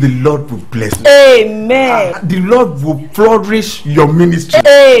 the Lord will bless you. Amen. The Lord will flourish your ministry.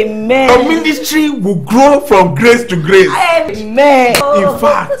 Amen. Your ministry will grow from grace to grace. Amen. In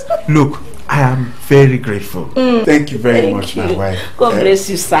fact, look, I am very grateful. Thank you very much, my wife. God bless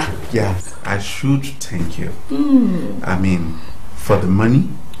you, sir. Yes, I should thank you. For the money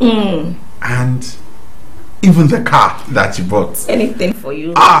and even the car that you bought. Anything for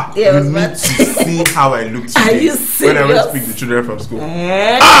you. You need to see how I look today. Are you serious? When I went to pick the children from school.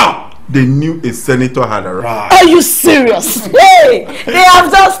 They knew a senator had arrived. Are you serious? Hey, they have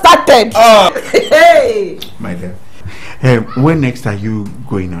just started. Hey, my dear. When next are you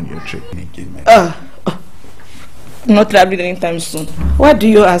going on your trip? Not traveling anytime soon. What do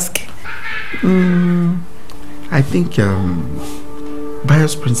you ask? I think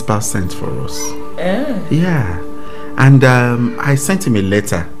Bio's principal sent for us. Yeah. And I sent him a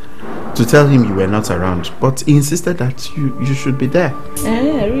letter to tell him you were not around, but he insisted that you should be there.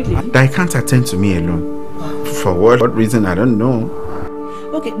 Really? I can't attend to me alone. For what reason, I don't know.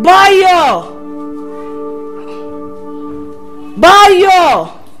 Okay, Bayo!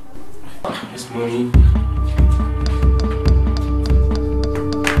 Mommy.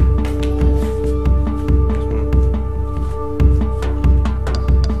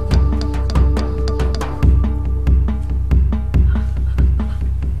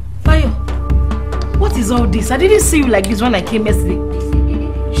 What is all this? I didn't see you like this when I came yesterday.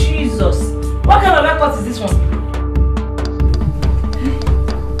 Jesus. What kind of haircut is this one?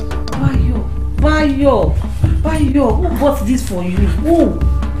 Bayo, who bought this for you? Who?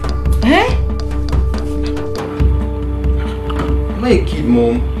 Eh? I'm not a kid,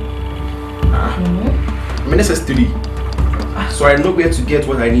 Mom. I'm an SS3. So I know where to get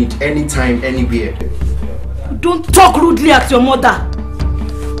what I need anytime, anywhere. Don't talk rudely at your mother.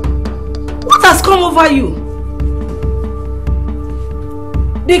 What has come over you?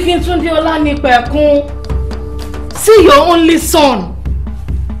 See your only son.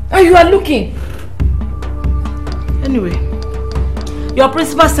 And you are looking. Anyway, your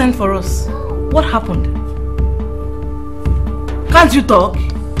principal sent for us. What happened? Can't you talk?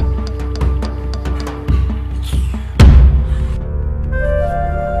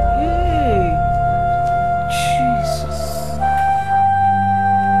 Hey, Jesus.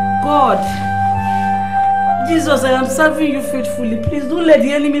 God. Jesus, I am serving you faithfully. Please don't let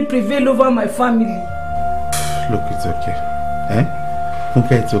the enemy prevail over my family. Look, it's okay.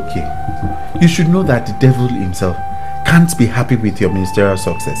 Okay, it's okay. You should know that the devil himself can't be happy with your ministerial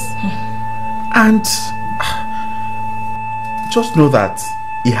success. And just know that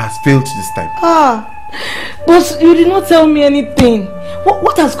he has failed this time. But you did not tell me anything.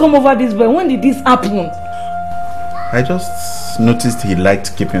 What has come over this boy? When did this happen? I just noticed he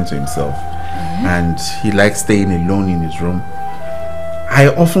liked keeping to himself. And he likes staying alone in his room.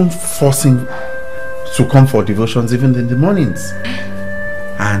 I often force him to come for devotions even in the mornings.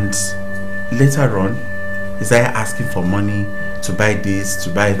 And later on, he started asking for money to buy this, to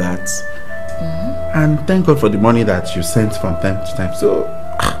buy that. And thank God for the money that you sent from time to time. So,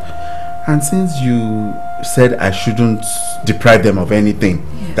 and since you said I shouldn't deprive them of anything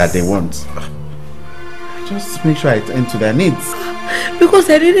that they want, just make sure I attend to their needs. Because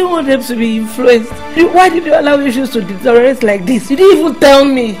I didn't want them to be influenced. Why did you allow issues to deteriorate like this? You didn't even tell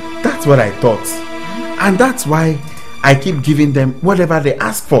me. That's what I thought. And that's why I keep giving them whatever they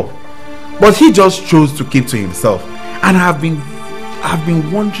ask for. But he just chose to keep to himself. And I've been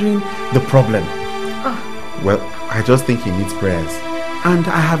wondering the problem. Well, I just think he needs prayers. And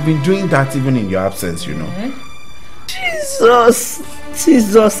I have been doing that even in your absence, you know.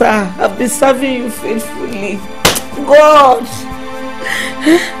 Jesus, I've been serving you faithfully. God.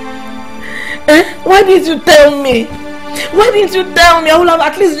 Why didn't you tell me? Why didn't you tell me? I would have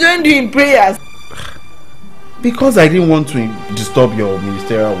at least joined you in prayers. Because I didn't want to disturb your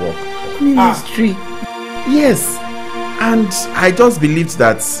ministerial work. Ministry? Yes. And I just believed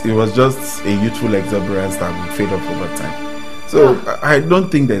that it was just a youthful exuberance that would fade off over time. So I don't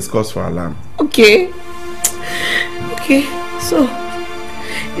think there's cause for alarm. Okay. So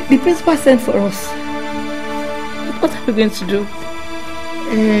the principal sent for us. What are we going to do?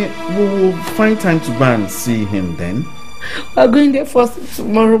 We'll find time to go and see him then. We're going there first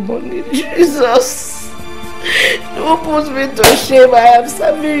tomorrow morning. Jesus. Don't put me to shame. I am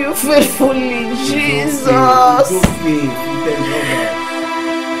serving you faithfully. Jesus.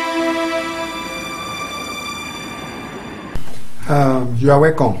 You are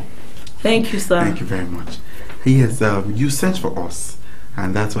welcome. Thank you, sir. Thank you very much. Yes, you sent for us,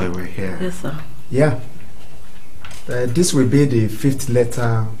 and that's why we're here. Yes, sir. Yeah. This will be the 5th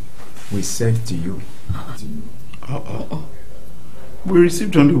letter we sent to you. We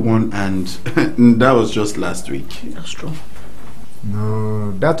received only one, and that was just last week. That's true.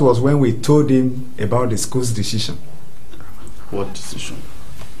 No, that was when we told him about the school's decision. What decision?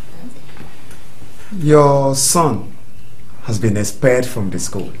 Your son has been expelled from the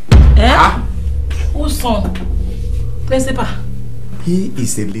school. Whose son? Principal? He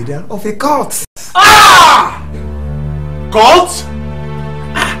is a leader of a cult. Cult?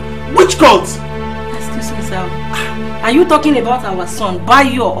 Which cult? Excuse me, sir. Are you talking about our son,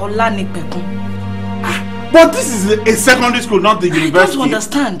 Bayo or Lanipekun? But this is a secondary school, not the university. I don't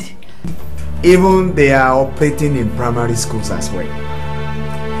understand. Even they are operating in primary schools as well.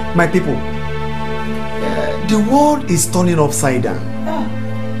 My people, the world is turning upside down.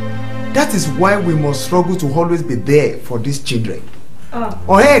 That is why we must struggle to always be there for these children.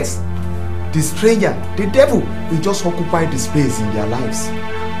 Or else, the stranger, the devil, will just occupy the space in their lives.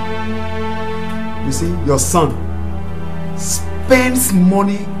 You see, your son spends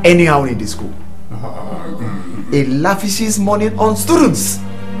money anyhow in the school. He lavishes money on students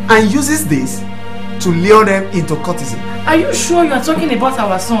and uses this to lure them into courtesy. Are you sure you are talking about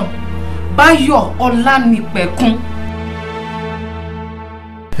our son? Bayo Olanipekun.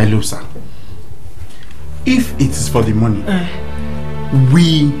 Hello, sir. If it is for the money,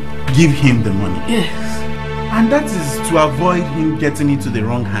 we give him the money. Yes. And that is to avoid him getting into the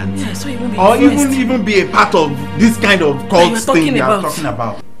wrong hands. Yeah, so he won't be or influenced. even be a part of this kind of cult thing we are talking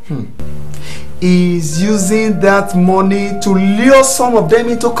about. He's using that money to lure some of them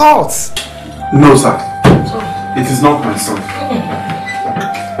into cults. No, sir. It is not my son.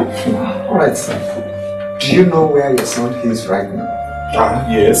 Alright, sir. Do you know where your son is right now?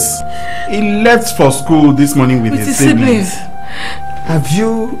 Yes. He left for school this morning with his siblings. Have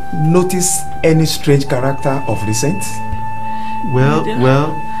you noticed any strange character of recent? Well,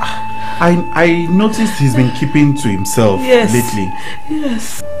 I noticed he's been keeping to himself lately.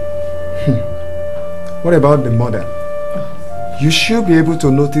 Yes. What about the mother? You should be able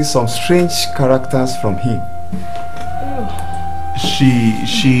to notice some strange characters from him.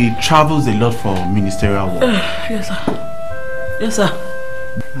 She travels a lot for ministerial work. Yes, sir. Yes, sir.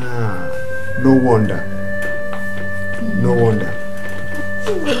 No wonder. No wonder.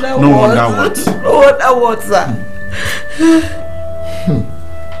 No wonder what? No wonder what, sir?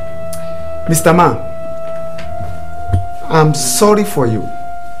 Mr. Man, I'm sorry for you.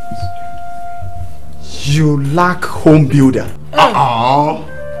 You lack home builder.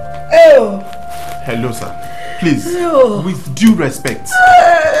 Hello, sir. Please, with due respect.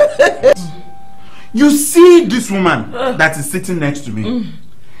 You see this woman that is sitting next to me?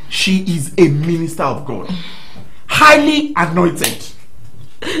 She is a minister of God. Highly anointed.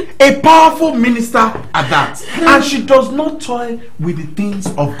 A powerful minister at that. And she does not toy with the things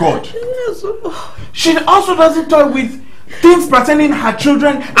of God. She also doesn't toy with things pertaining her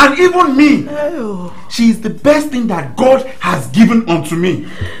children and even me. She is the best thing that God has given unto me.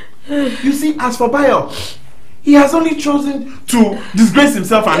 You see, as for Bayo, he has only chosen to disgrace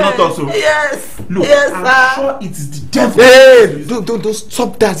himself and not also. Yes. Look, yes, I'm sure it is the devil. Hey, don't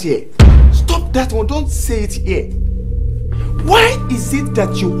stop that here. Stop that one. Don't say it here. Why is it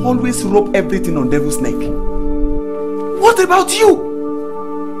that you always rope everything on devil's neck? What about you?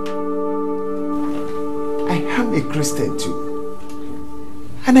 I am a Christian too.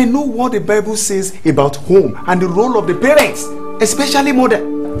 And I know what the Bible says about home and the role of the parents, especially mother.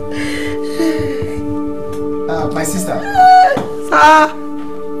 My sister. Sir.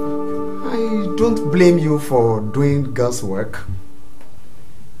 I don't blame you for doing God's work.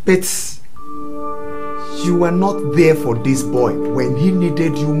 But you were not there for this boy when he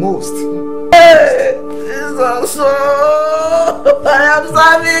needed you most. Jesus, I am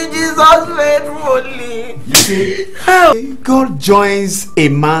serving Jesus faithfully. You see, God joins a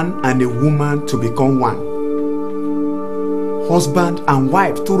man and a woman to become one. Husband and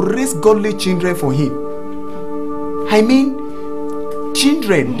wife to raise godly children for him. I mean,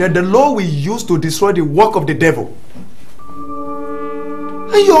 children that the Lord will use to destroy the work of the devil.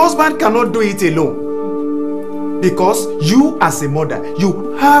 And your husband cannot do it alone. Because you as a mother,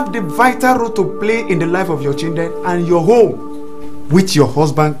 you have the vital role to play in the life of your children and your home, which your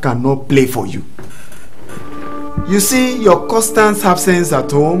husband cannot play for you. You see, your constant absence at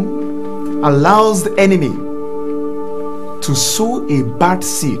home allows the enemy to sow a bad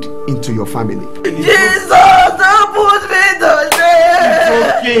seed into your family. Jesus, don't put me to shame. It's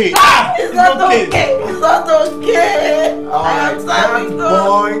okay. It's not okay. It's not okay. I am serving God.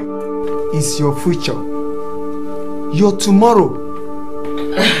 Boy is your future, your tomorrow.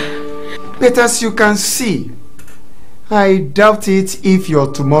 But as you can see, I doubt it if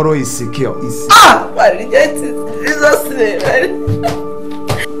your tomorrow is secure. I reject it. Jesus' name.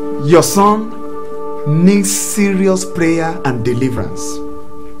 Your son needs serious prayer and deliverance.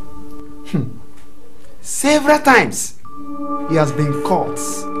 Several times he has been caught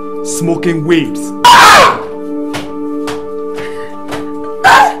smoking weeds.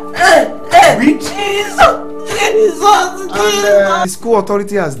 The school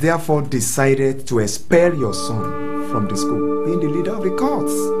authority has therefore decided to expel your son from the school, being the leader of the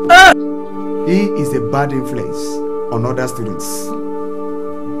cults. He is a bad influence on other students.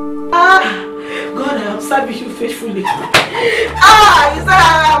 God, I am serving you faithfully. You said I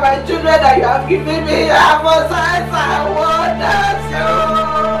am my children that you have given me. I must answer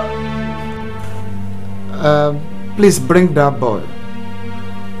wonders. Please bring that boy.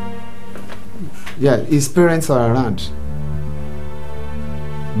 Yeah, his parents are around.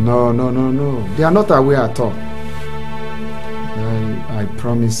 No. They are not aware at all. I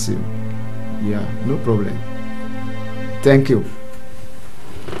promise you. Yeah, no problem. Thank you.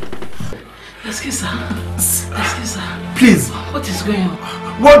 Excuse sir. Please. What is going on?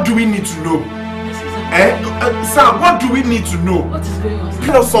 What do we need to know? Sir, what do we need to know? What is going on, sir?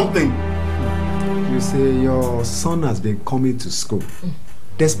 Tell us something. You say your son has been coming to school,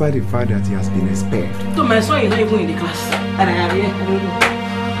 despite the fact that he has been expelled. So my son is not even in the class, and I am here. I don't know.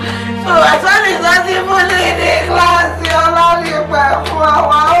 So my son is not even in the class. You're not here for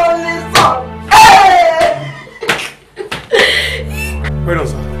our only son. Hey! Where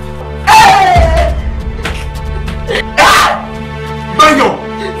is that? Hey! Bango!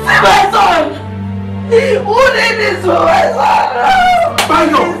 See my son! Who did this for my son?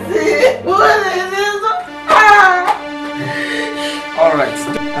 Bango! Who did this? Alright.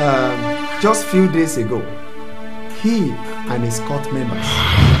 Just few days ago, he and his court members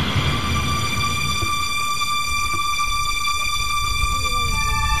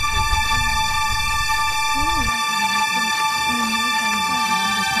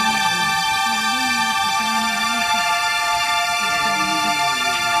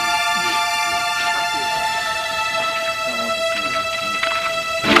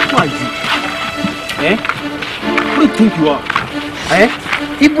Who do you think you are?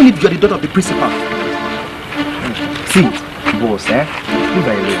 Even if you are the daughter of the principal. See, boss, look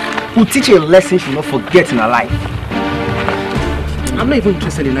at you. We'll teach you a lesson you will not forget in her life. I'm not even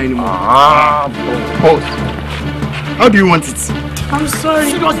interested in her anymore. Boss. How do you want it? I'm sorry.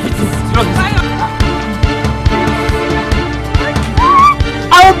 Serious business.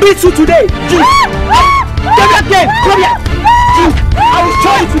 I will beat you today! Come here! I will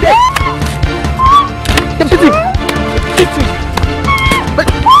show you today!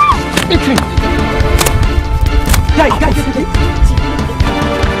 Beat him! Guys!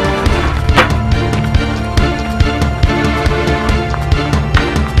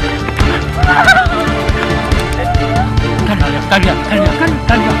 Carry on.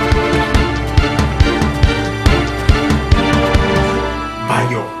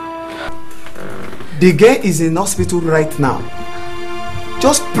 Bayo. The girl is in hospital right now.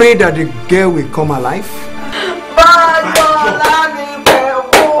 Just pray that the girl will come alive.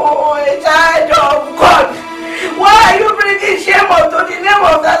 Child of God, why are you bringing shame unto the name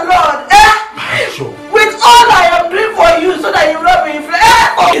of the Lord? With all I am doing for you so that you will not be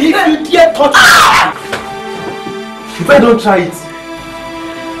influenced. If you dare touch me, if I don't try it,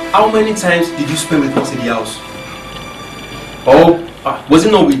 how many times did you spend with us in the house? Or was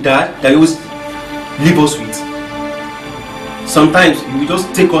it not with Dad that you always leave us with? Sometimes you will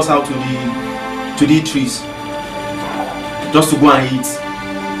just take us out to the trees just to go and eat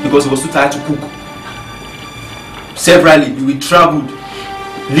because he was too tired to cook. Severally, we traveled,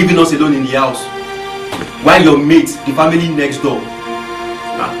 leaving us alone in the house, while your mate, the family next door,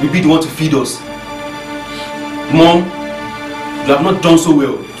 will be the one to feed us. Mom, you have not done so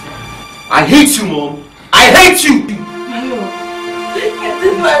well. I hate you, Mom. I hate you. It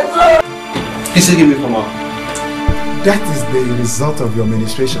is my son. Please give me from her. That is the result of your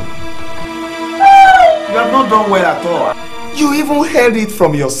ministration. You have not done well at all. You even held it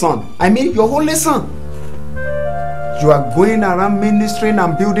from your son. I mean, your only son. You are going around ministering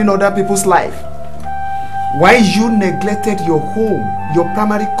and building other people's life, while you neglected your home, your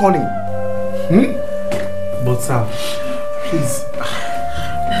primary calling. But sir, please,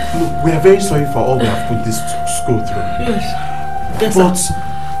 look, we are very sorry for all we have put this school through. Yes. But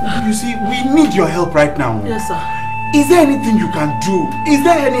you see, we need your help right now. Yes, sir. Is there anything you can do? Is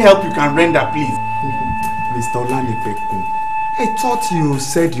there any help you can render, please? Mr. Olanipekun, I thought you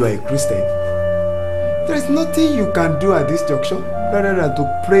said you are a Christian. There is nothing you can do at this junction rather than to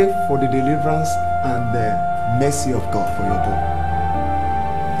pray for the deliverance and the mercy of God for your daughter.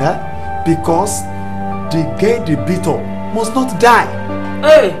 Because the girl they beat up must not die.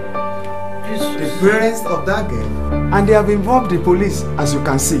 Hey! The parents of that girl, and they have involved the police, as you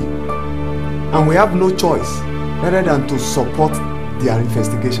can see. And we have no choice rather than to support their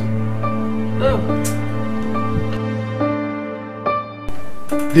investigation.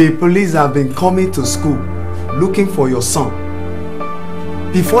 The police have been coming to school looking for your son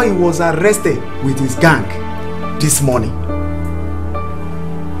before he was arrested with his gang this morning.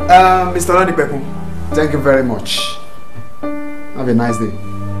 Mr. Olanipekun, thank you very much. Have a nice day.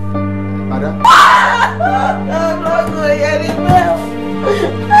 Ada?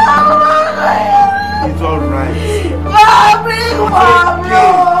 It's alright.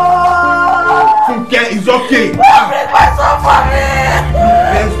 It's okay. Let's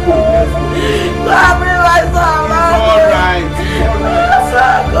go. It's alright.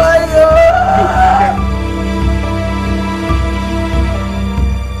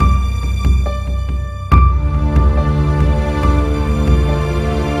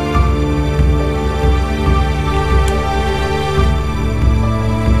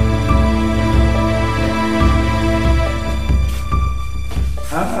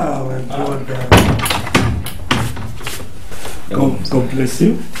 Oh my God. bless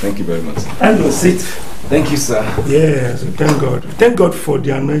you. Thank you very much, sir. Have a seat. Thank you, sir. Yes, thank God. Thank God for the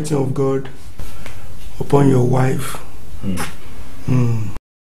anointing of God upon your wife.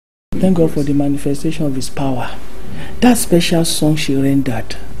 Thank God for the manifestation of His power. That special song she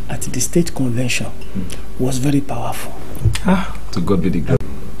rendered at the state convention was very powerful. To God be the glory.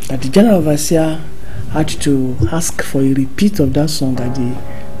 That the General Overseer had to ask for a repeat of that song at the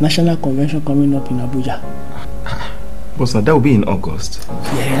National Convention coming up in Abuja. But sir, that will be in August.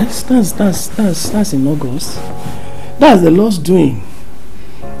 Yes, that's in August. That's the Lord's doing.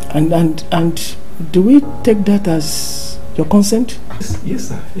 And do we take that as your consent? Yes,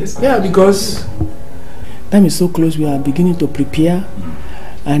 sir. Yes, sir. Yeah, because time is so close. We are beginning to prepare,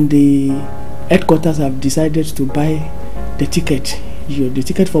 and the headquarters have decided to buy the ticket. The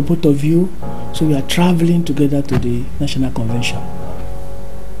ticket for both of you. So we are traveling together to the National Convention.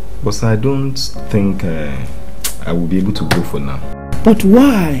 But sir, I don't think I will be able to go for now. But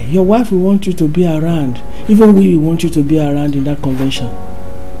why? Your wife will want you to be around. Even we want you to be around in that convention.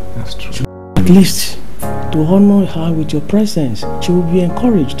 That's true. At least to honor her with your presence, she will be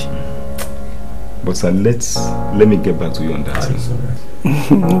encouraged. But sir, let me get back to you on that.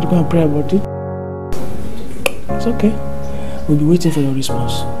 I'm not going to pray about it. It's okay. We'll be waiting for your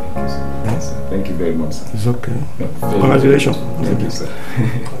response. Yes, thank you very much, sir. It's okay. No, Congratulations. Thank you, sir.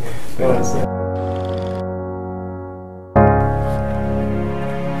 Thank you, sir.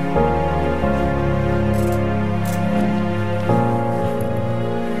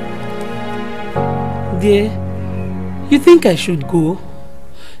 Dear, you think I should go?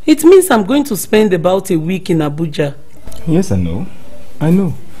 It means I'm going to spend about a week in Abuja. Yes, I know. I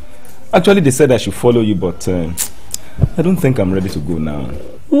know. Actually, they said I should follow you, but I don't think I'm ready to go now.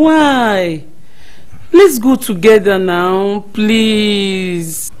 Why? Let's go together now,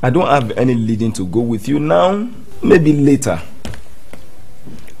 please. I don't have any leading to go with you now. Maybe later.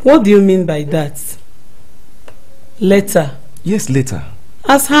 What do you mean by that? Later? Yes, later.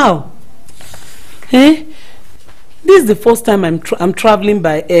 As how? Eh? This is the first time I'm traveling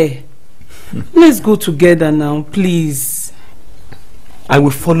by air. Let's go together now, please. I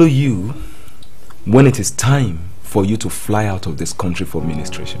will follow you when it is time for you to fly out of this country for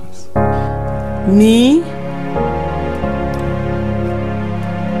ministrations. Me?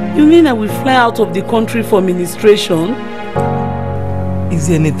 You mean I will fly out of the country for ministration? Is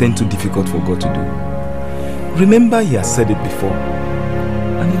there anything too difficult for God to do? Remember, He has said it before,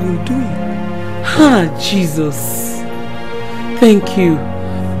 and He will do it. Ah, Jesus. Thank you.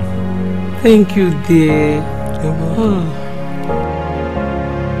 Thank you, dear. You're welcome.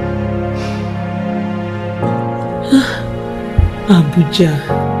 Abuja.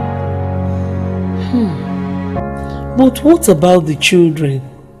 But what about the children?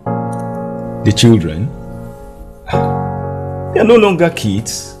 The children? They are no longer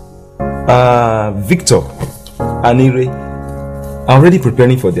kids. Victor and Ire are already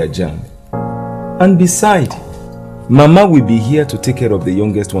preparing for their jam. And beside, Mama will be here to take care of the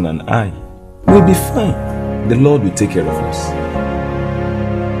youngest one, and I will be fine. The Lord will take care of us.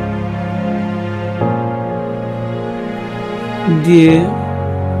 Dear.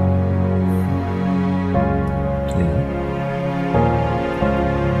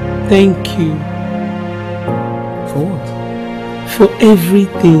 Thank you. For what? For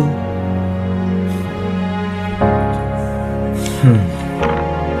everything.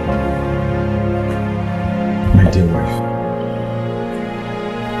 My dear wife,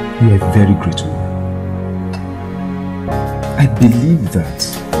 you are a very great woman. I believe that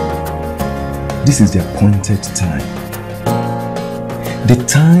this is the appointed time. The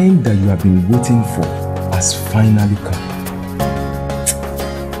time that you have been waiting for has finally come.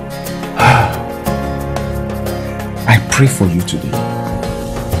 I pray for you today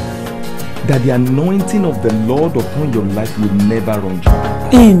that the anointing of the Lord upon your life will never run dry.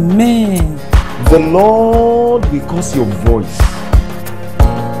 Amen. The Lord will cause your voice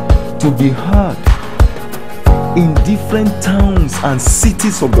to be heard in different towns and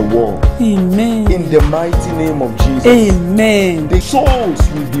cities of the world. Amen. In the mighty name of Jesus. Amen. The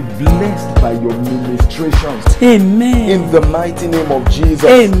souls will be blessed by your ministrations. Amen. In the mighty name of Jesus.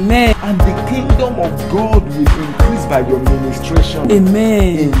 Amen. And the kingdom of God will increase by your ministration.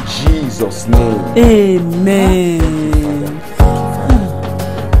 Amen. In Jesus' name. Amen.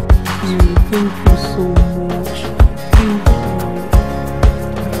 Thank you so much. Thank you.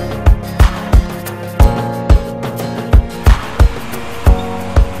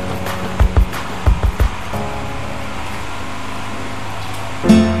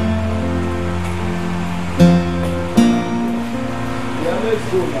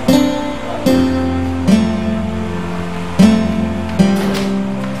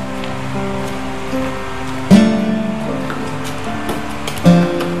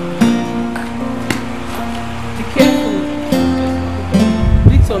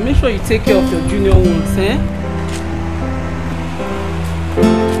 you take care of your junior ones, eh?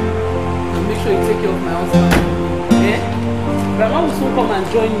 And make sure you take care of my husband, eh? Grandma will soon come and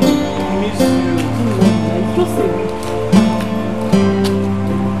join you. We miss you. It's just a week.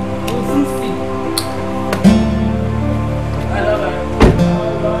 We'll soon see. I love her.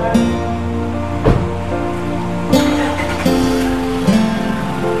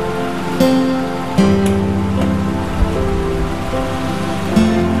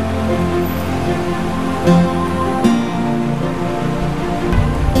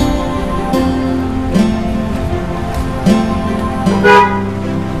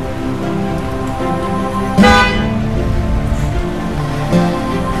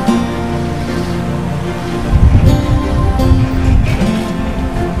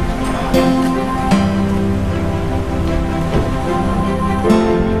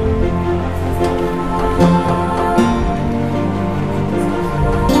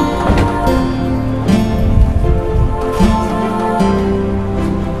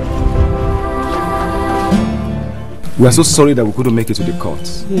 We are so sorry that we couldn't make it to the court.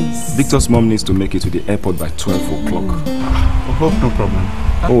 Yes. Victor's mom needs to make it to the airport by 12 o'clock. I hope no problem.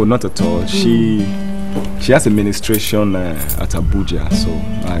 Oh, not at all. She has a ministration at Bodija, so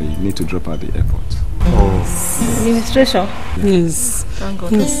I need to drop her at the airport. Oh. Administration? Yes. Thank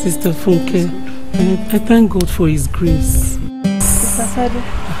God. Yes, Sister Funke. I thank God for His grace.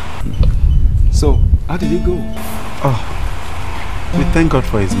 So, how did it go? Oh, we thank God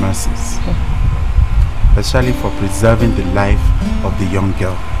for His mercies. Especially for preserving the life of the young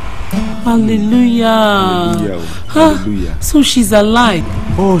girl. Hallelujah. Hallelujah. Hallelujah. So she's alive.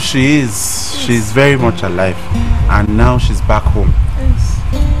 Oh, she is. She's very much alive. And now she's back home. Yes.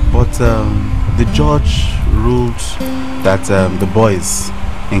 But the judge ruled that the boys,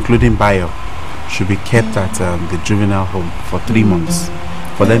 including Bayo, should be kept at the juvenile home for 3 months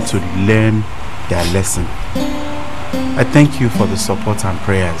for them to learn their lesson. I thank you for the support and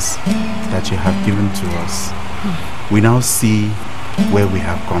prayers that you have given to us. We now see where we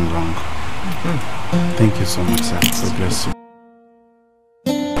have gone wrong. Thank you so much, sir. God bless you.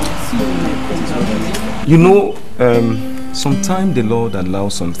 You know, sometimes the Lord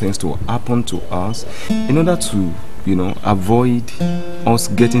allows some things to happen to us in order to, avoid us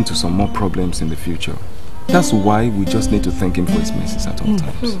getting to some more problems in the future. That's why we just need to thank Him for His mercies at all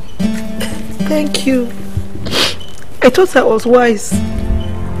times. Thank you. I thought I was wise.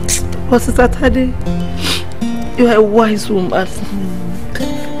 But Sister Tade, you are a wise woman. I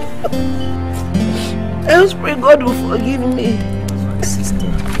just pray God will forgive me. My sister.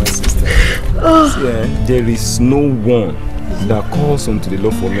 See, there is no one that calls unto the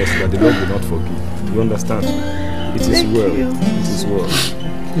Lord for mercy that the Lord will not forgive. You understand? It is well. It is well.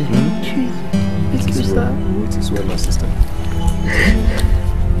 Thank you, sir. It is well, my sister.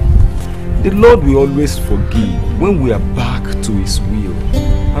 The Lord will always forgive when we are back to His will.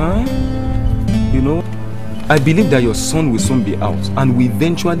 I believe that your son will soon be out and will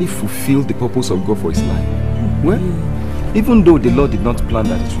eventually fulfill the purpose of God for his life. Well, even though the Lord did not plan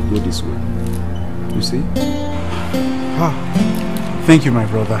that it should go this way. You see? Thank you, my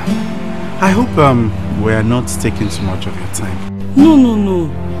brother. I hope we are not taking too much of your time. No.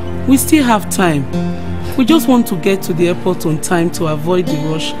 We still have time. We just want to get to the airport on time to avoid the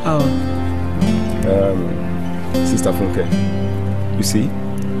rush hour. Sister Funke, you see,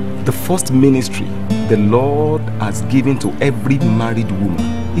 the first ministry the Lord has given to every married woman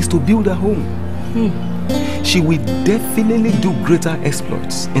is to build a home. She will definitely do greater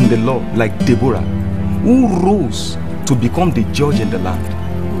exploits in the Lord, like Deborah, who rose to become the judge in the land.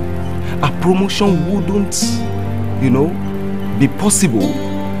 A promotion wouldn't, be possible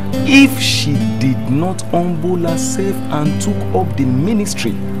if she did not humble herself and took up the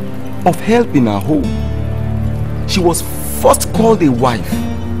ministry of helping her home. She was first called a wife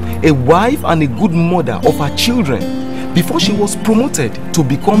and a good mother of her children before she was promoted to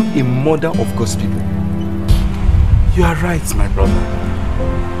become a mother of God's people. You are right, my brother.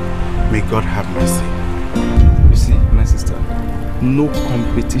 May God have mercy. You see, my sister, no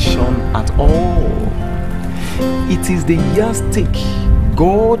competition at all. It is the yardstick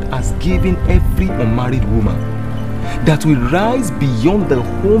God has given every unmarried woman that will rise beyond the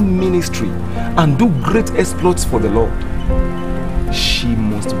home ministry and do great exploits for the Lord. She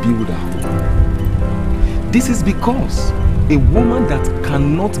must build a home. This is because a woman that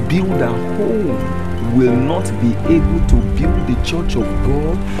cannot build a home will not be able to build the church of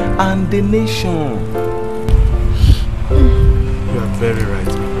God and the nation. You are very right,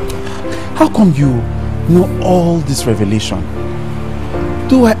 my brother. How come you know all this revelation?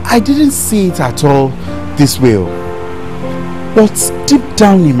 Though I didn't see it at all this way. But deep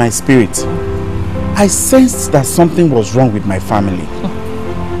down in my spirit, I sensed that something was wrong with my family.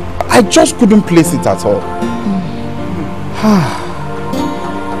 I just couldn't place it at all.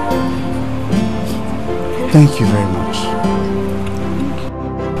 Thank you very much.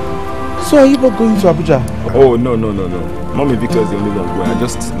 So are you both going to Abuja? Oh, no. Mommy Victor is the only one going. I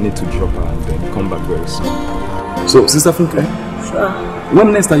just need to drop her and then come back very soon. So, Sister Funke, Sir.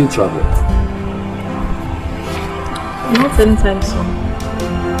 when next are you traveling? Not anytime soon.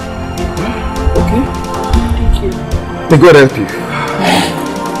 Okay. Thank you. May God help you.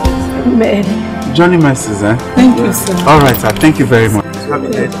 May. Johnny Mercies, eh? Thank you, sir. Alright, sir. Thank you very much. Happy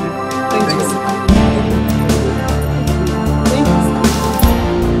birthday.